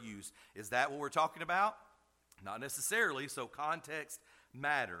word used. Is that what we're talking about? Not necessarily, so context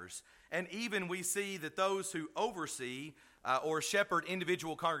matters. And even we see that those who oversee or shepherd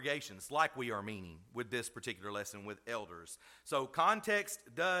individual congregations, like we are meaning with this particular lesson with elders. So context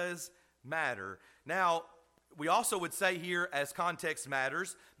does matter. Now, we also would say here, as context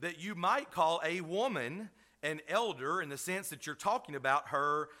matters, that you might call a woman an elder in the sense that you're talking about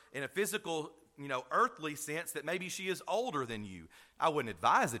her in a physical, earthly sense, that maybe she is older than you. I wouldn't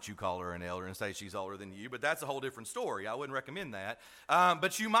advise that you call her an elder and say she's older than you, but that's a whole different story. I wouldn't recommend that.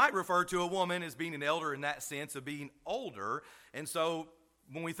 But you might refer to a woman as being an elder in that sense of being older. And so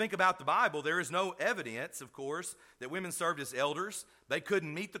when we think about the Bible, there is no evidence, of course, that women served as elders. They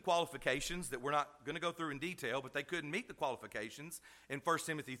couldn't meet the qualifications that we're not going to go through in detail, but they couldn't meet the qualifications in 1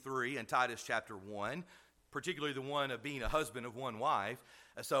 Timothy 3 and Titus chapter 1, particularly the one of being a husband of one wife.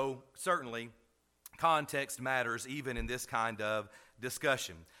 So certainly context matters even in this kind of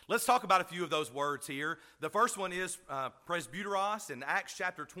discussion. Let's talk about a few of those words here. The first one is presbyteros in Acts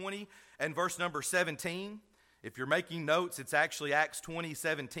chapter 20 and verse number 17. If you're making notes, it's actually Acts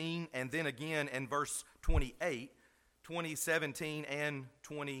 20:17 and then again in verse 28, 20:17 and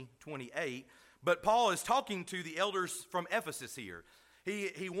 20:28. But Paul is talking to the elders from Ephesus here.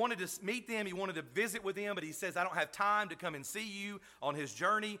 He wanted to meet them, he wanted to visit with them, but he says, I don't have time to come and see you on his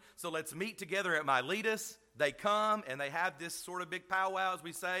journey, so let's meet together at Miletus. They come and they have this sort of big powwow, as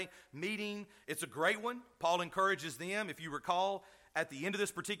we say, meeting. It's a great one. Paul encourages them. If you recall, at the end of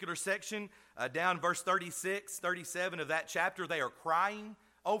this particular section, down verse 36, 37 of that chapter, they are crying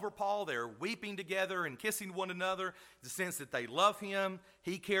over Paul. They're weeping together and kissing one another, the sense that they love him,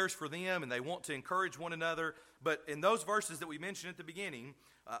 he cares for them, and they want to encourage one another. But in those verses that we mentioned at the beginning,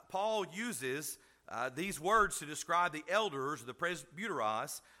 Paul uses these words to describe the elders, the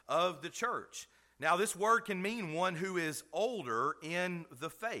presbyteros of the church. Now, this word can mean one who is older in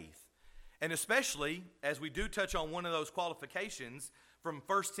the faith. And especially, as we do touch on one of those qualifications from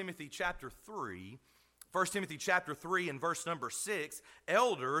 1 Timothy chapter 3, 1 Timothy chapter 3 and verse number 6,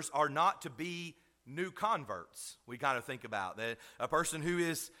 elders are not to be new converts. We kind of think about that. A person who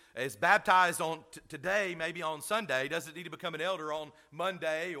is baptized on today, maybe on Sunday, doesn't need to become an elder on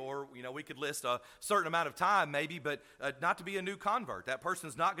Monday, or we could list a certain amount of time maybe, but not to be a new convert. That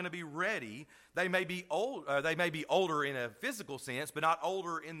person's not going to be ready. They may be old. They may be older in a physical sense, but not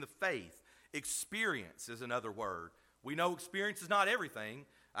older in the faith. Experience is another word. We know experience is not everything.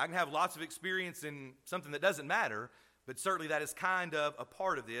 I can have lots of experience in something that doesn't matter, but certainly that is kind of a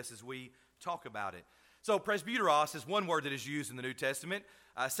part of this as we talk about it. So presbyteros is one word that is used in the New Testament.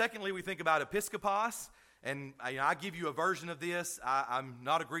 Secondly, we think about episkopos, and I give you a version of this. I'm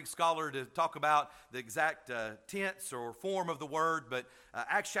not a Greek scholar to talk about the exact tense or form of the word, but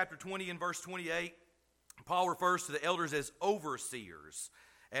Acts chapter 20 and verse 28, Paul refers to the elders as overseers,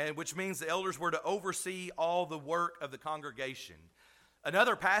 and which means the elders were to oversee all the work of the congregation.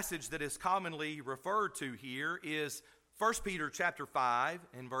 Another passage that is commonly referred to here is 1 Peter chapter 5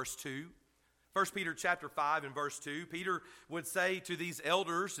 and verse 2. 1 Peter chapter 5 and verse 2, Peter would say to these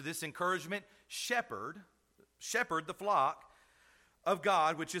elders, to this encouragement, shepherd the flock of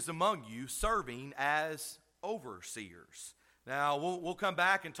God which is among you, serving as overseers. Now, we'll come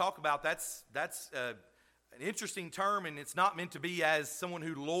back and talk about that's an interesting term, and it's not meant to be as someone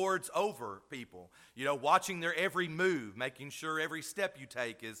who lords over people, watching their every move, making sure every step you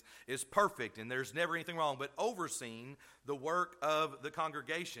take is perfect and there's never anything wrong, but overseeing the work of the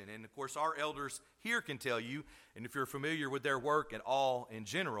congregation. And of course, our elders here can tell you, and if you're familiar with their work at all in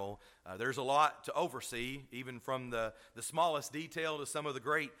general, there's a lot to oversee, even from the smallest detail to some of the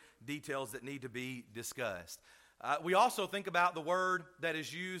great details that need to be discussed. We also think about the word that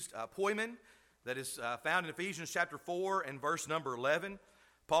is used, poimen, that is found in Ephesians chapter 4 and verse number 11.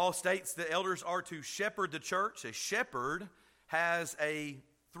 Paul states that elders are to shepherd the church. A shepherd has a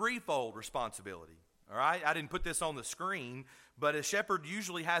threefold responsibility. All right, I didn't put this on the screen, but a shepherd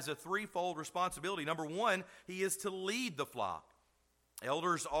usually has a threefold responsibility. Number one, he is to lead the flock.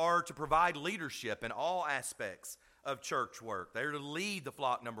 Elders are to provide leadership in all aspects of church work. They are to lead the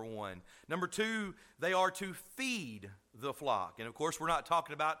flock, number one. Number two, they are to feed the flock. And of course, we're not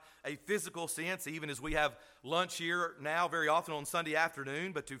talking about a physical sense, even as we have lunch here now very often on Sunday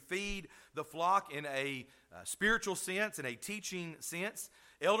afternoon, but to feed the flock in a spiritual sense, in a teaching sense.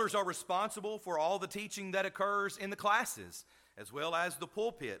 Elders are responsible for all the teaching that occurs in the classes, as well as the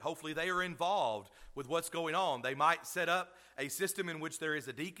pulpit. Hopefully they are involved with what's going on. They might set up a system in which there is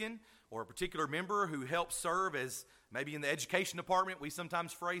a deacon or a particular member who helps serve as maybe in the education department. We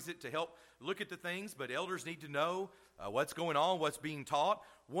sometimes phrase it to help look at the things, but elders need to know what's going on, what's being taught.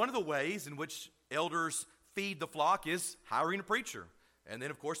 One of the ways in which elders feed the flock is hiring a preacher. And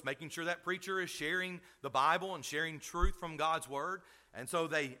then, of course, making sure that preacher is sharing the Bible and sharing truth from God's Word. And so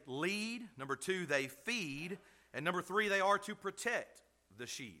they lead. Number 2, they feed. And number 3, they are to protect the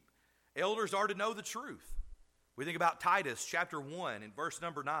sheep. Elders are to know the truth. We think about Titus chapter 1 and verse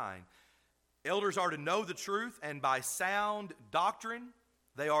number 9. Elders are to know the truth, and by sound doctrine,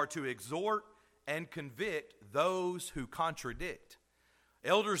 they are to exhort and convict those who contradict.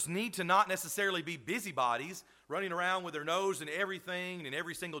 Elders need to not necessarily be busybodies running around with their nose in everything and in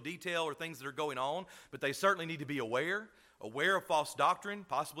every single detail or things that are going on, but they certainly need to be aware of false doctrine,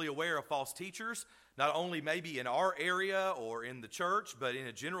 possibly aware of false teachers, not only maybe in our area or in the church, but in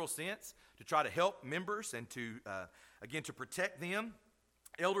a general sense, to try to help members and to, again, to protect them.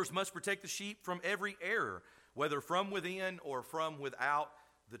 Elders must protect the sheep from every error, whether from within or from without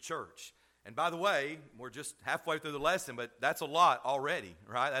the church. And by the way, we're just halfway through the lesson, but that's a lot already,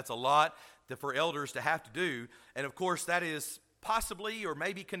 right? That's a lot for elders to have to do. And of course, that is possibly or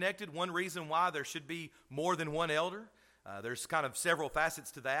maybe connected one reason why there should be more than one elder. There's kind of several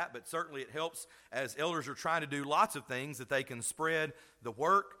facets to that, but certainly it helps as elders are trying to do lots of things that they can spread the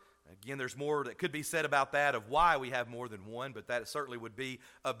work. Again, there's more that could be said about that of why we have more than one, but that certainly would be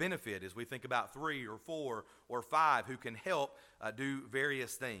a benefit as we think about 3 or 4 or 5 who can help do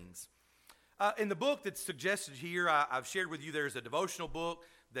various things. In the book that's suggested here, I've shared with you there's a devotional book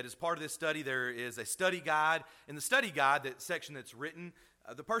that is part of this study. There is a study guide. In the study guide, that section that's written,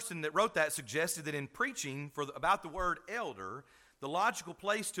 the person that wrote that suggested that in preaching about the word elder, the logical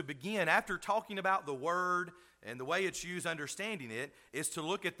place to begin after talking about the word and the way it's used, understanding it, is to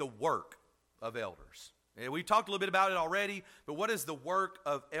look at the work of elders. And we talked a little bit about it already, but what is the work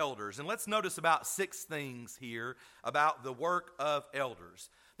of elders? And let's notice about 6 things here about the work of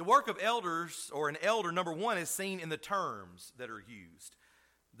elders. The work of elders, or an elder, number 1, is seen in the terms that are used.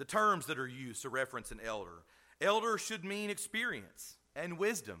 The terms that are used to reference an elder. Elder should mean experience and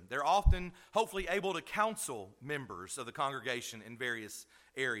wisdom. They're often, hopefully, able to counsel members of the congregation in various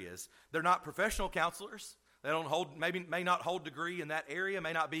areas. They're not professional counselors. They may not hold degree in that area,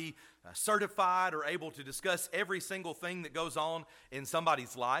 may not be certified or able to discuss every single thing that goes on in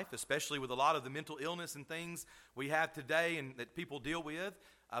somebody's life, especially with a lot of the mental illness and things we have today and that people deal with.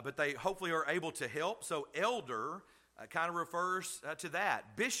 But they hopefully are able to help. So elder kind of refers to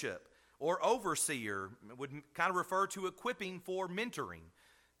that. Bishop or overseer would kind of refer to equipping for mentoring.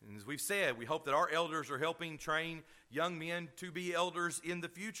 And as we've said, we hope that our elders are helping train young men to be elders in the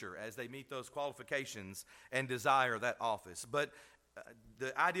future as they meet those qualifications and desire that office. But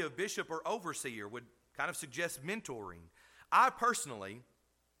the idea of bishop or overseer would kind of suggest mentoring. I personally,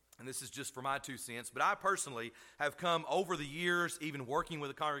 and this is just for my 2 cents, but I personally have come over the years, even working with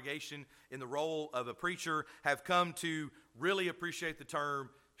a congregation in the role of a preacher, have come to really appreciate the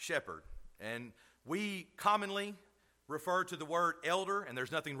term shepherd. And we commonly refer to the word elder, and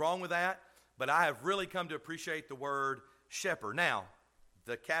there's nothing wrong with that, but I have really come to appreciate the word shepherd. Now,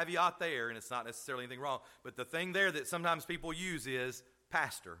 the caveat there, and it's not necessarily anything wrong, but the thing there that sometimes people use is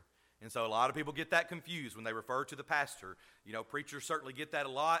pastor. And so a lot of people get that confused when they refer to the pastor. You know, preachers certainly get that a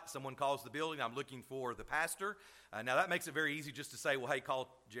lot. Someone calls the building, I'm looking for the pastor. Now that makes it very easy just to say, well, hey,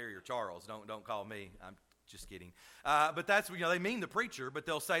 call Jerry or Charles. Don't call me. I'm just kidding. But that's, they mean the preacher, but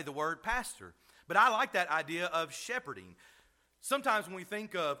they'll say the word pastor. But I like that idea of shepherding. Sometimes when we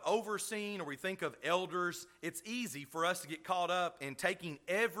think of overseeing or we think of elders, it's easy for us to get caught up in taking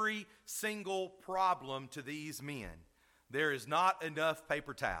every single problem to these men. There is not enough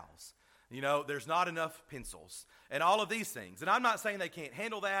paper towels. There's not enough pencils and all of these things. And I'm not saying they can't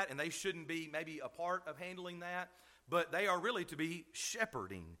handle that and they shouldn't be maybe a part of handling that, but they are really to be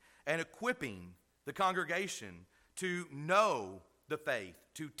shepherding and equipping the congregation to know the faith,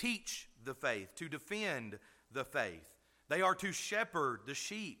 to teach the faith, to defend the faith. They are to shepherd the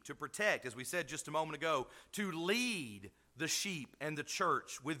sheep, to protect, as we said just a moment ago, to lead the sheep and the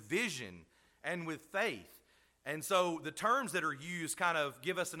church with vision and with faith. And so the terms that are used kind of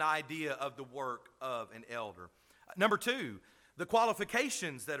give us an idea of the work of an elder. Number 2, the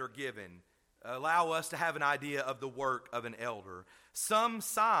qualifications that are given allow us to have an idea of the work of an elder. Some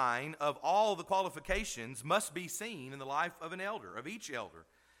sign of all the qualifications must be seen in the life of an elder, of each elder.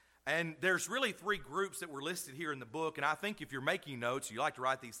 And there's really 3 groups that were listed here in the book, and I think if you're making notes, you like to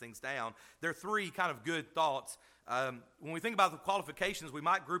write these things down, there are 3 kind of good thoughts. When we think about the qualifications, we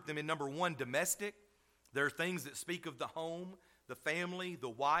might group them in number 1, domestic. There are things that speak of the home, the family, the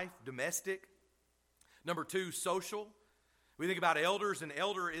wife, domestic. Number 2, social. We think about elders. An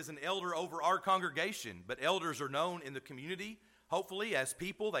elder is an elder over our congregation, but elders are known in the community, hopefully, as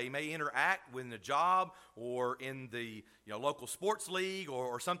people. They may interact with a job or in the local sports league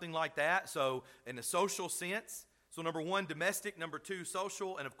or something like that. So in a social sense, So number 1, domestic. Number 2,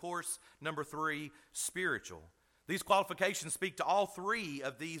 social. And of course, number 3, spiritual. These qualifications speak to all 3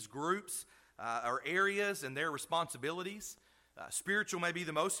 of these groups or areas and their responsibilities. Spiritual may be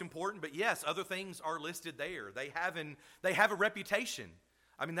the most important, but yes, other things are listed there. They have a reputation.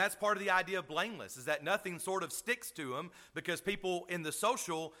 I mean, that's part of the idea of blameless, is that nothing sort of sticks to them, because people in the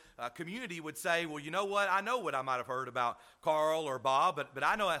social community would say, well, you know what? I know what I might have heard about Carl or Bob, but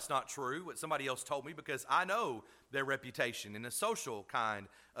I know that's not true, what somebody else told me, because I know their reputation in a social kind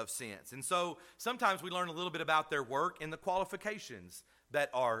of sense. And so sometimes we learn a little bit about their work and the qualifications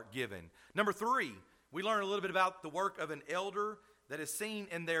that are given. Number 3, we learn a little bit about the work of an elder that is seen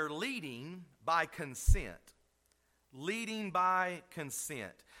in their leading by consent. Leading by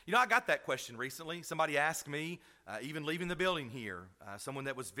consent. You know, I got that question recently. Somebody asked me, even leaving the building here, someone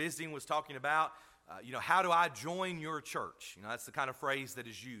that was visiting was talking about, how do I join your church? You know, that's the kind of phrase that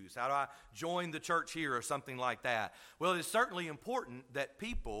is used. How do I join the church here or something like that? Well, it is certainly important that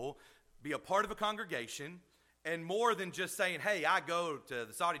people be a part of a congregation, and more than just saying, hey, I go to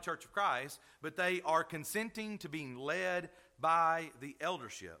the Soddy Church of Christ, but they are consenting to being led by the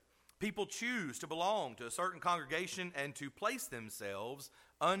eldership. People choose to belong to a certain congregation and to place themselves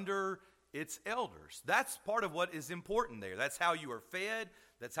under its elders. That's part of what is important there. That's how you are fed.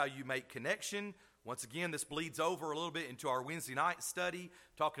 That's how you make connection. Once again, this bleeds over a little bit into our Wednesday night study,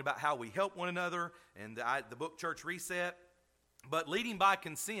 talking about how we help one another and the book Church Reset. But leading by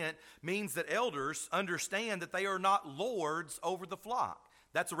consent means that elders understand that they are not lords over the flock.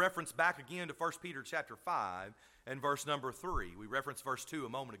 That's a reference back again to 1 Peter chapter 5 and verse number 3. We referenced verse 2 a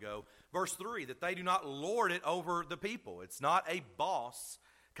moment ago. Verse 3, that they do not lord it over the people. It's not a boss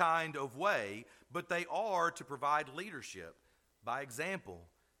kind of way, but they are to provide leadership by example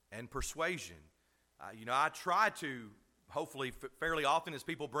and persuasion. I try to, hopefully fairly often, as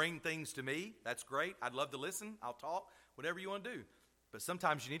people bring things to me, that's great. I'd love to listen. I'll talk, whatever you want to do. But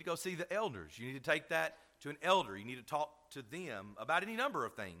sometimes you need to go see the elders. You need to take that to an elder. You need to talk to them about any number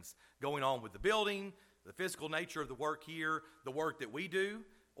of things going on with the building, the physical nature of the work here, the work that we do,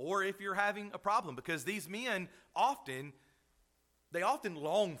 or if you're having a problem. Because these men often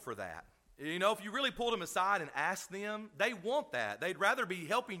long for that. You know, if you really pulled them aside and asked them, they want that. They'd rather be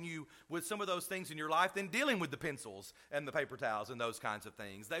helping you with some of those things in your life than dealing with the pencils and the paper towels and those kinds of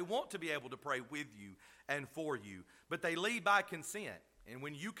things. They want to be able to pray with you and for you. But they lead by consent. And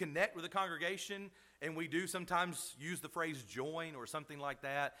when you connect with a congregation, and we do sometimes use the phrase join or something like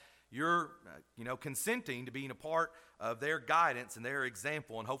that, you're consenting to being a part of their guidance and their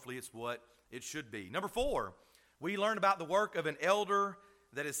example, and hopefully it's what it should be. Number 4, we learn about the work of an elder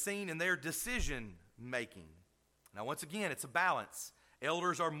that is seen in their decision making. Now, once again, it's a balance.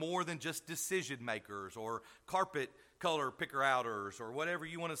 Elders are more than just decision makers or carpet color picker-outers or whatever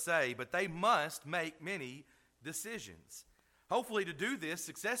you want to say, but they must make many decisions. Hopefully, to do this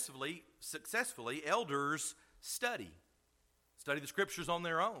successfully, elders study the scriptures on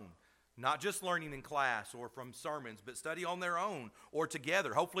their own. Not just learning in class or from sermons, but study on their own or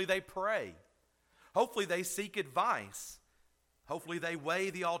together. Hopefully they pray. Hopefully they seek advice. Hopefully they weigh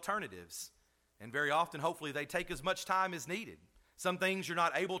the alternatives. And very often, hopefully, they take as much time as needed. Some things you're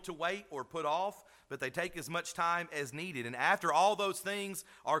not able to wait or put off, but they take as much time as needed. And after all those things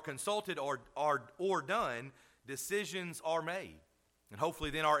are consulted or done, decisions are made. And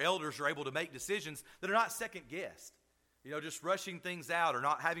hopefully then our elders are able to make decisions that are not second-guessed. Just rushing things out or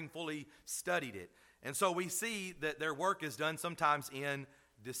not having fully studied it. And so we see that their work is done sometimes in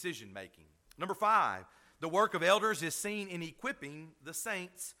decision-making. Number 5, the work of elders is seen in equipping the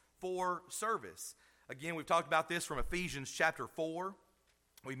saints for service. Again, we've talked about this from Ephesians chapter 4.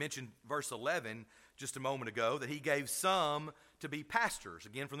 We mentioned verse 11 just a moment ago, that he gave some to be pastors.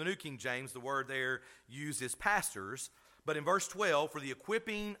 Again, from the New King James, the word there used is pastors. But in verse 12, for the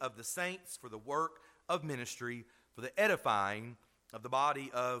equipping of the saints for the work of ministry, for the edifying of the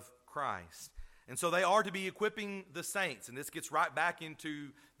body of Christ. And so they are to be equipping the saints. And this gets right back into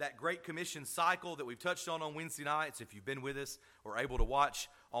that Great Commission cycle that we've touched on Wednesday nights. If you've been with us or able to watch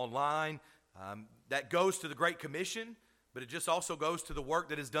online, that goes to the Great Commission, but it just also goes to the work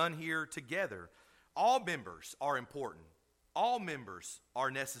that is done here together. All members are important. All members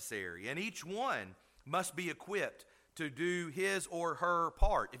are necessary. And each one must be equipped to do his or her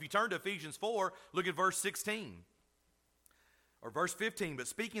part. If you turn to Ephesians 4, look at verse 16. Or verse 15, but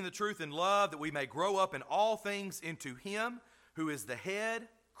speaking the truth in love, that we may grow up in all things into him who is the head,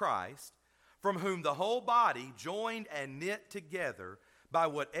 Christ, from whom the whole body, joined and knit together by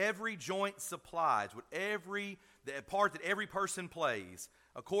what every joint supplies, the part that every person plays,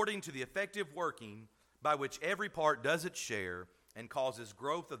 according to the effective working by which every part does its share and causes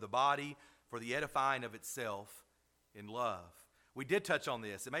growth of the body for the edifying of itself in love. We did touch on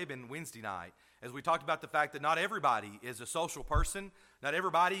this. It may have been Wednesday night as we talked about the fact that not everybody is a social person. Not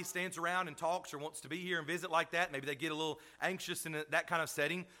everybody stands around and talks or wants to be here and visit like that. Maybe they get a little anxious in that kind of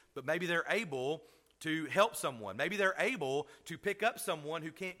setting, but maybe they're able to help someone. Maybe they're able to pick up someone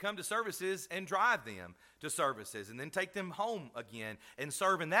who can't come to services and drive them to services and then take them home again and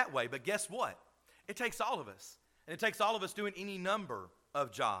serve in that way. But guess what? It takes all of us. And it takes all of us doing any number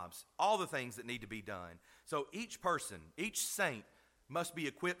of jobs, all the things that need to be done. So each person, each saint must be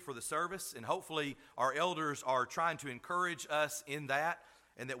equipped for the service, and hopefully our elders are trying to encourage us in that,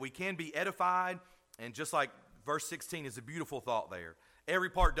 and that we can be edified. And just like verse 16 is a beautiful thought there, every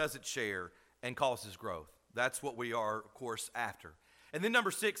part does its share and causes growth. That's what we are, of course, after. And then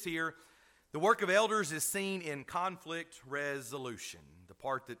number 6 here, the work of elders is seen in conflict resolution, the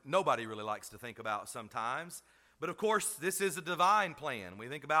part that nobody really likes to think about sometimes. But of course, this is a divine plan. We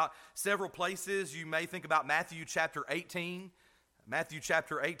think about several places. You may think about Matthew chapter 18,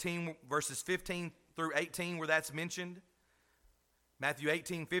 verses 15 through 18, where that's mentioned. Matthew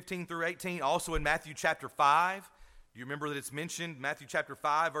 18, 15 through 18. Also in Matthew chapter 5. Do you remember that it's mentioned? Matthew chapter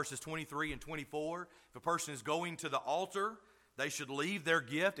 5, verses 23 and 24. If a person is going to the altar, they should leave their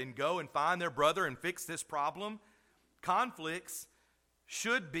gift and go and find their brother and fix this problem. Conflicts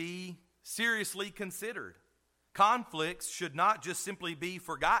should be seriously considered. Conflicts should not just simply be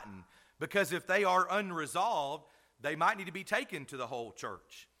forgotten, because if they are unresolved, they might need to be taken to the whole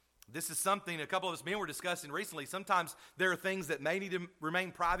church. This is something a couple of us men were discussing recently. Sometimes there are things that may need to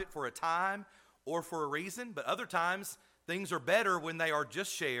remain private for a time or for a reason, but other times things are better when they are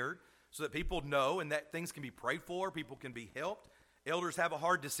just shared so that people know and that things can be prayed for, people can be helped. Elders have a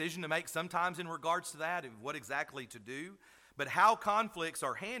hard decision to make sometimes in regards to that, and what exactly to do. But how conflicts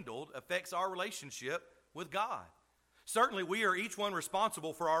are handled affects our relationship with God. Certainly, we are each one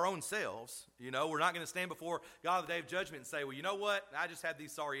responsible for our own selves. You know, we're not going to stand before God on the day of judgment and say, well, you know what? I just had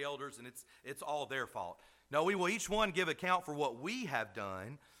these sorry elders and it's all their fault. No, we will each one give account for what we have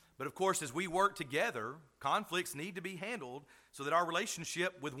done. But of course, as we work together, conflicts need to be handled so that our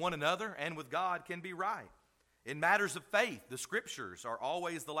relationship with one another and with God can be right. In matters of faith, the scriptures are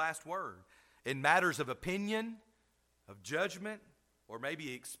always the last word. In matters of opinion, of judgment, or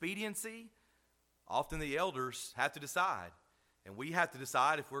maybe expediency, often the elders have to decide. And we have to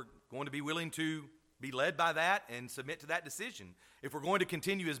decide if we're going to be willing to be led by that and submit to that decision. If we're going to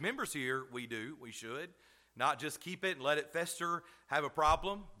continue as members here, we should. Not just keep it and let it fester, have a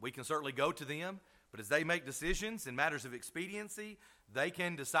problem. We can certainly go to them. But as they make decisions in matters of expediency, they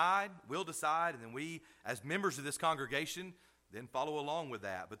can decide, we'll decide, and then we, as members of this congregation, then follow along with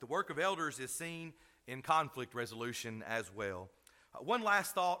that. But the work of elders is seen in conflict resolution as well. One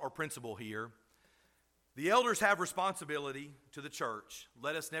last thought or principle here. The elders have responsibility to the church.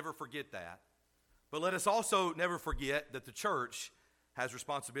 Let us never forget that. But let us also never forget that the church has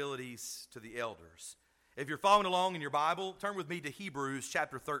responsibilities to the elders. If you're following along in your Bible, turn with me to Hebrews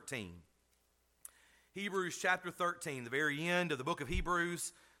chapter 13. Hebrews chapter 13, the very end of the book of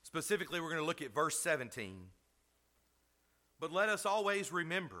Hebrews. Specifically, we're going to look at verse 17. But let us always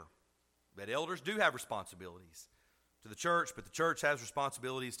remember that elders do have responsibilities to the church, but the church has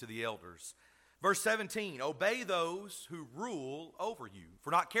responsibilities to the elders. Verse 17, obey those who rule over you. If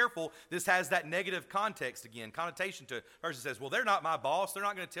we're not careful, this has that negative context again, connotation to it. The person says, well, they're not my boss. They're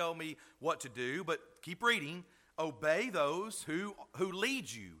not going to tell me what to do. But keep reading. Obey those who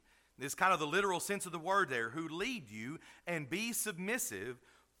lead you. This is kind of the literal sense of the word there. Who lead you, and be submissive,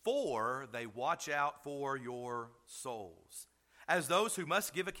 for they watch out for your souls. As those who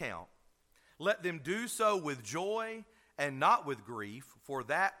must give account, let them do so with joy and not with grief, for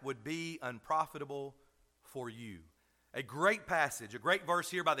that would be unprofitable for you. A great passage, a great verse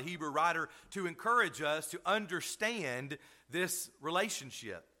here by the Hebrew writer to encourage us to understand this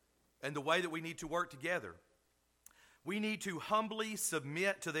relationship and the way that we need to work together. We need to humbly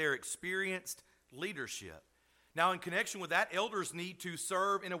submit to their experienced leadership. Now, in connection with that, elders need to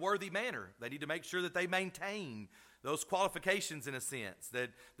serve in a worthy manner. They need to make sure that they maintain those qualifications in a sense,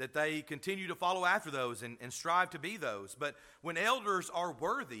 that they continue to follow after those and strive to be those. But when elders are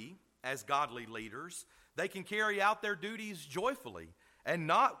worthy as godly leaders, they can carry out their duties joyfully and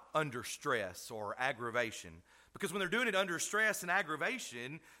not under stress or aggravation. Because when they're doing it under stress and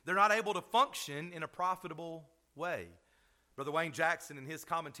aggravation, they're not able to function in a profitable way. Brother Wayne Jackson, in his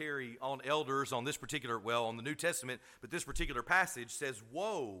commentary on elders on this particular, on the New Testament, but this particular passage says,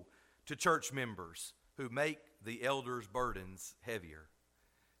 woe to church members who make the elders' burdens heavier.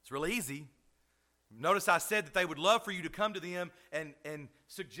 It's real easy. Notice I said that they would love for you to come to them and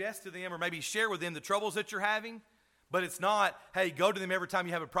suggest to them or maybe share with them the troubles that you're having. But it's not, hey, go to them every time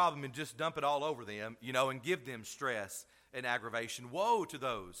you have a problem and just dump it all over them, and give them stress and aggravation. Woe to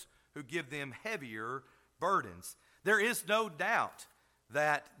those who give them heavier burdens. There is no doubt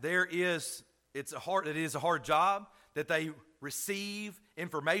that it is a hard job, that they receive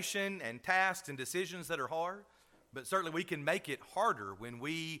information and tasks and decisions that are hard. But certainly we can make it harder when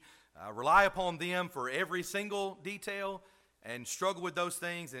we rely upon them for every single detail and struggle with those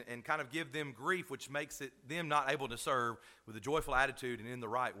things and kind of give them grief, which makes them not able to serve with a joyful attitude and in the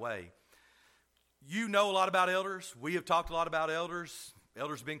right way. You know a lot about elders. We have talked a lot about elders.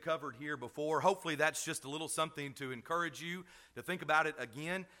 Elders have been covered here before. Hopefully that's just a little something to encourage you to think about it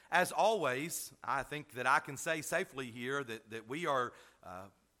again. As always, I think that I can say safely here that we are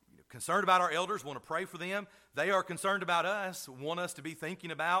concerned about our elders, want to pray for them. They are concerned about us, want us to be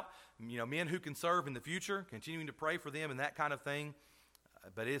thinking about, men who can serve in the future, continuing to pray for them and that kind of thing.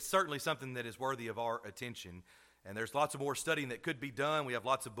 But it's certainly something that is worthy of our attention. And there's lots of more studying that could be done. We have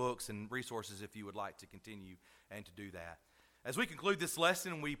lots of books and resources if you would like to continue and to do that. As we conclude this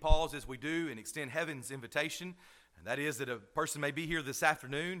lesson, we pause as we do and extend heaven's invitation. And that is that a person may be here this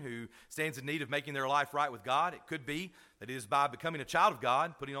afternoon who stands in need of making their life right with God. It could be that it is by becoming a child of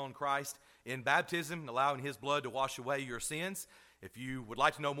God, putting on Christ in baptism, and allowing His blood to wash away your sins. If you would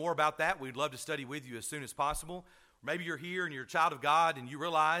like to know more about that, we'd love to study with you as soon as possible. Maybe you're here and you're a child of God and you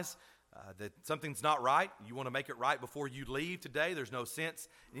realize that something's not right. You want to make it right before you leave today. There's no sense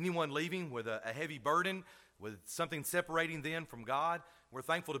in anyone leaving with a heavy burden, with something separating them from God. We're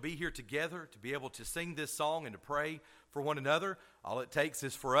thankful to be here together, to be able to sing this song and to pray for one another. All it takes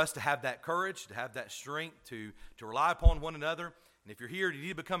is for us to have that courage, to have that strength, to rely upon one another. And if you're here, you need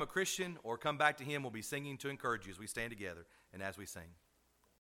to become a Christian or come back to Him, we'll be singing to encourage you as we stand together and as we sing.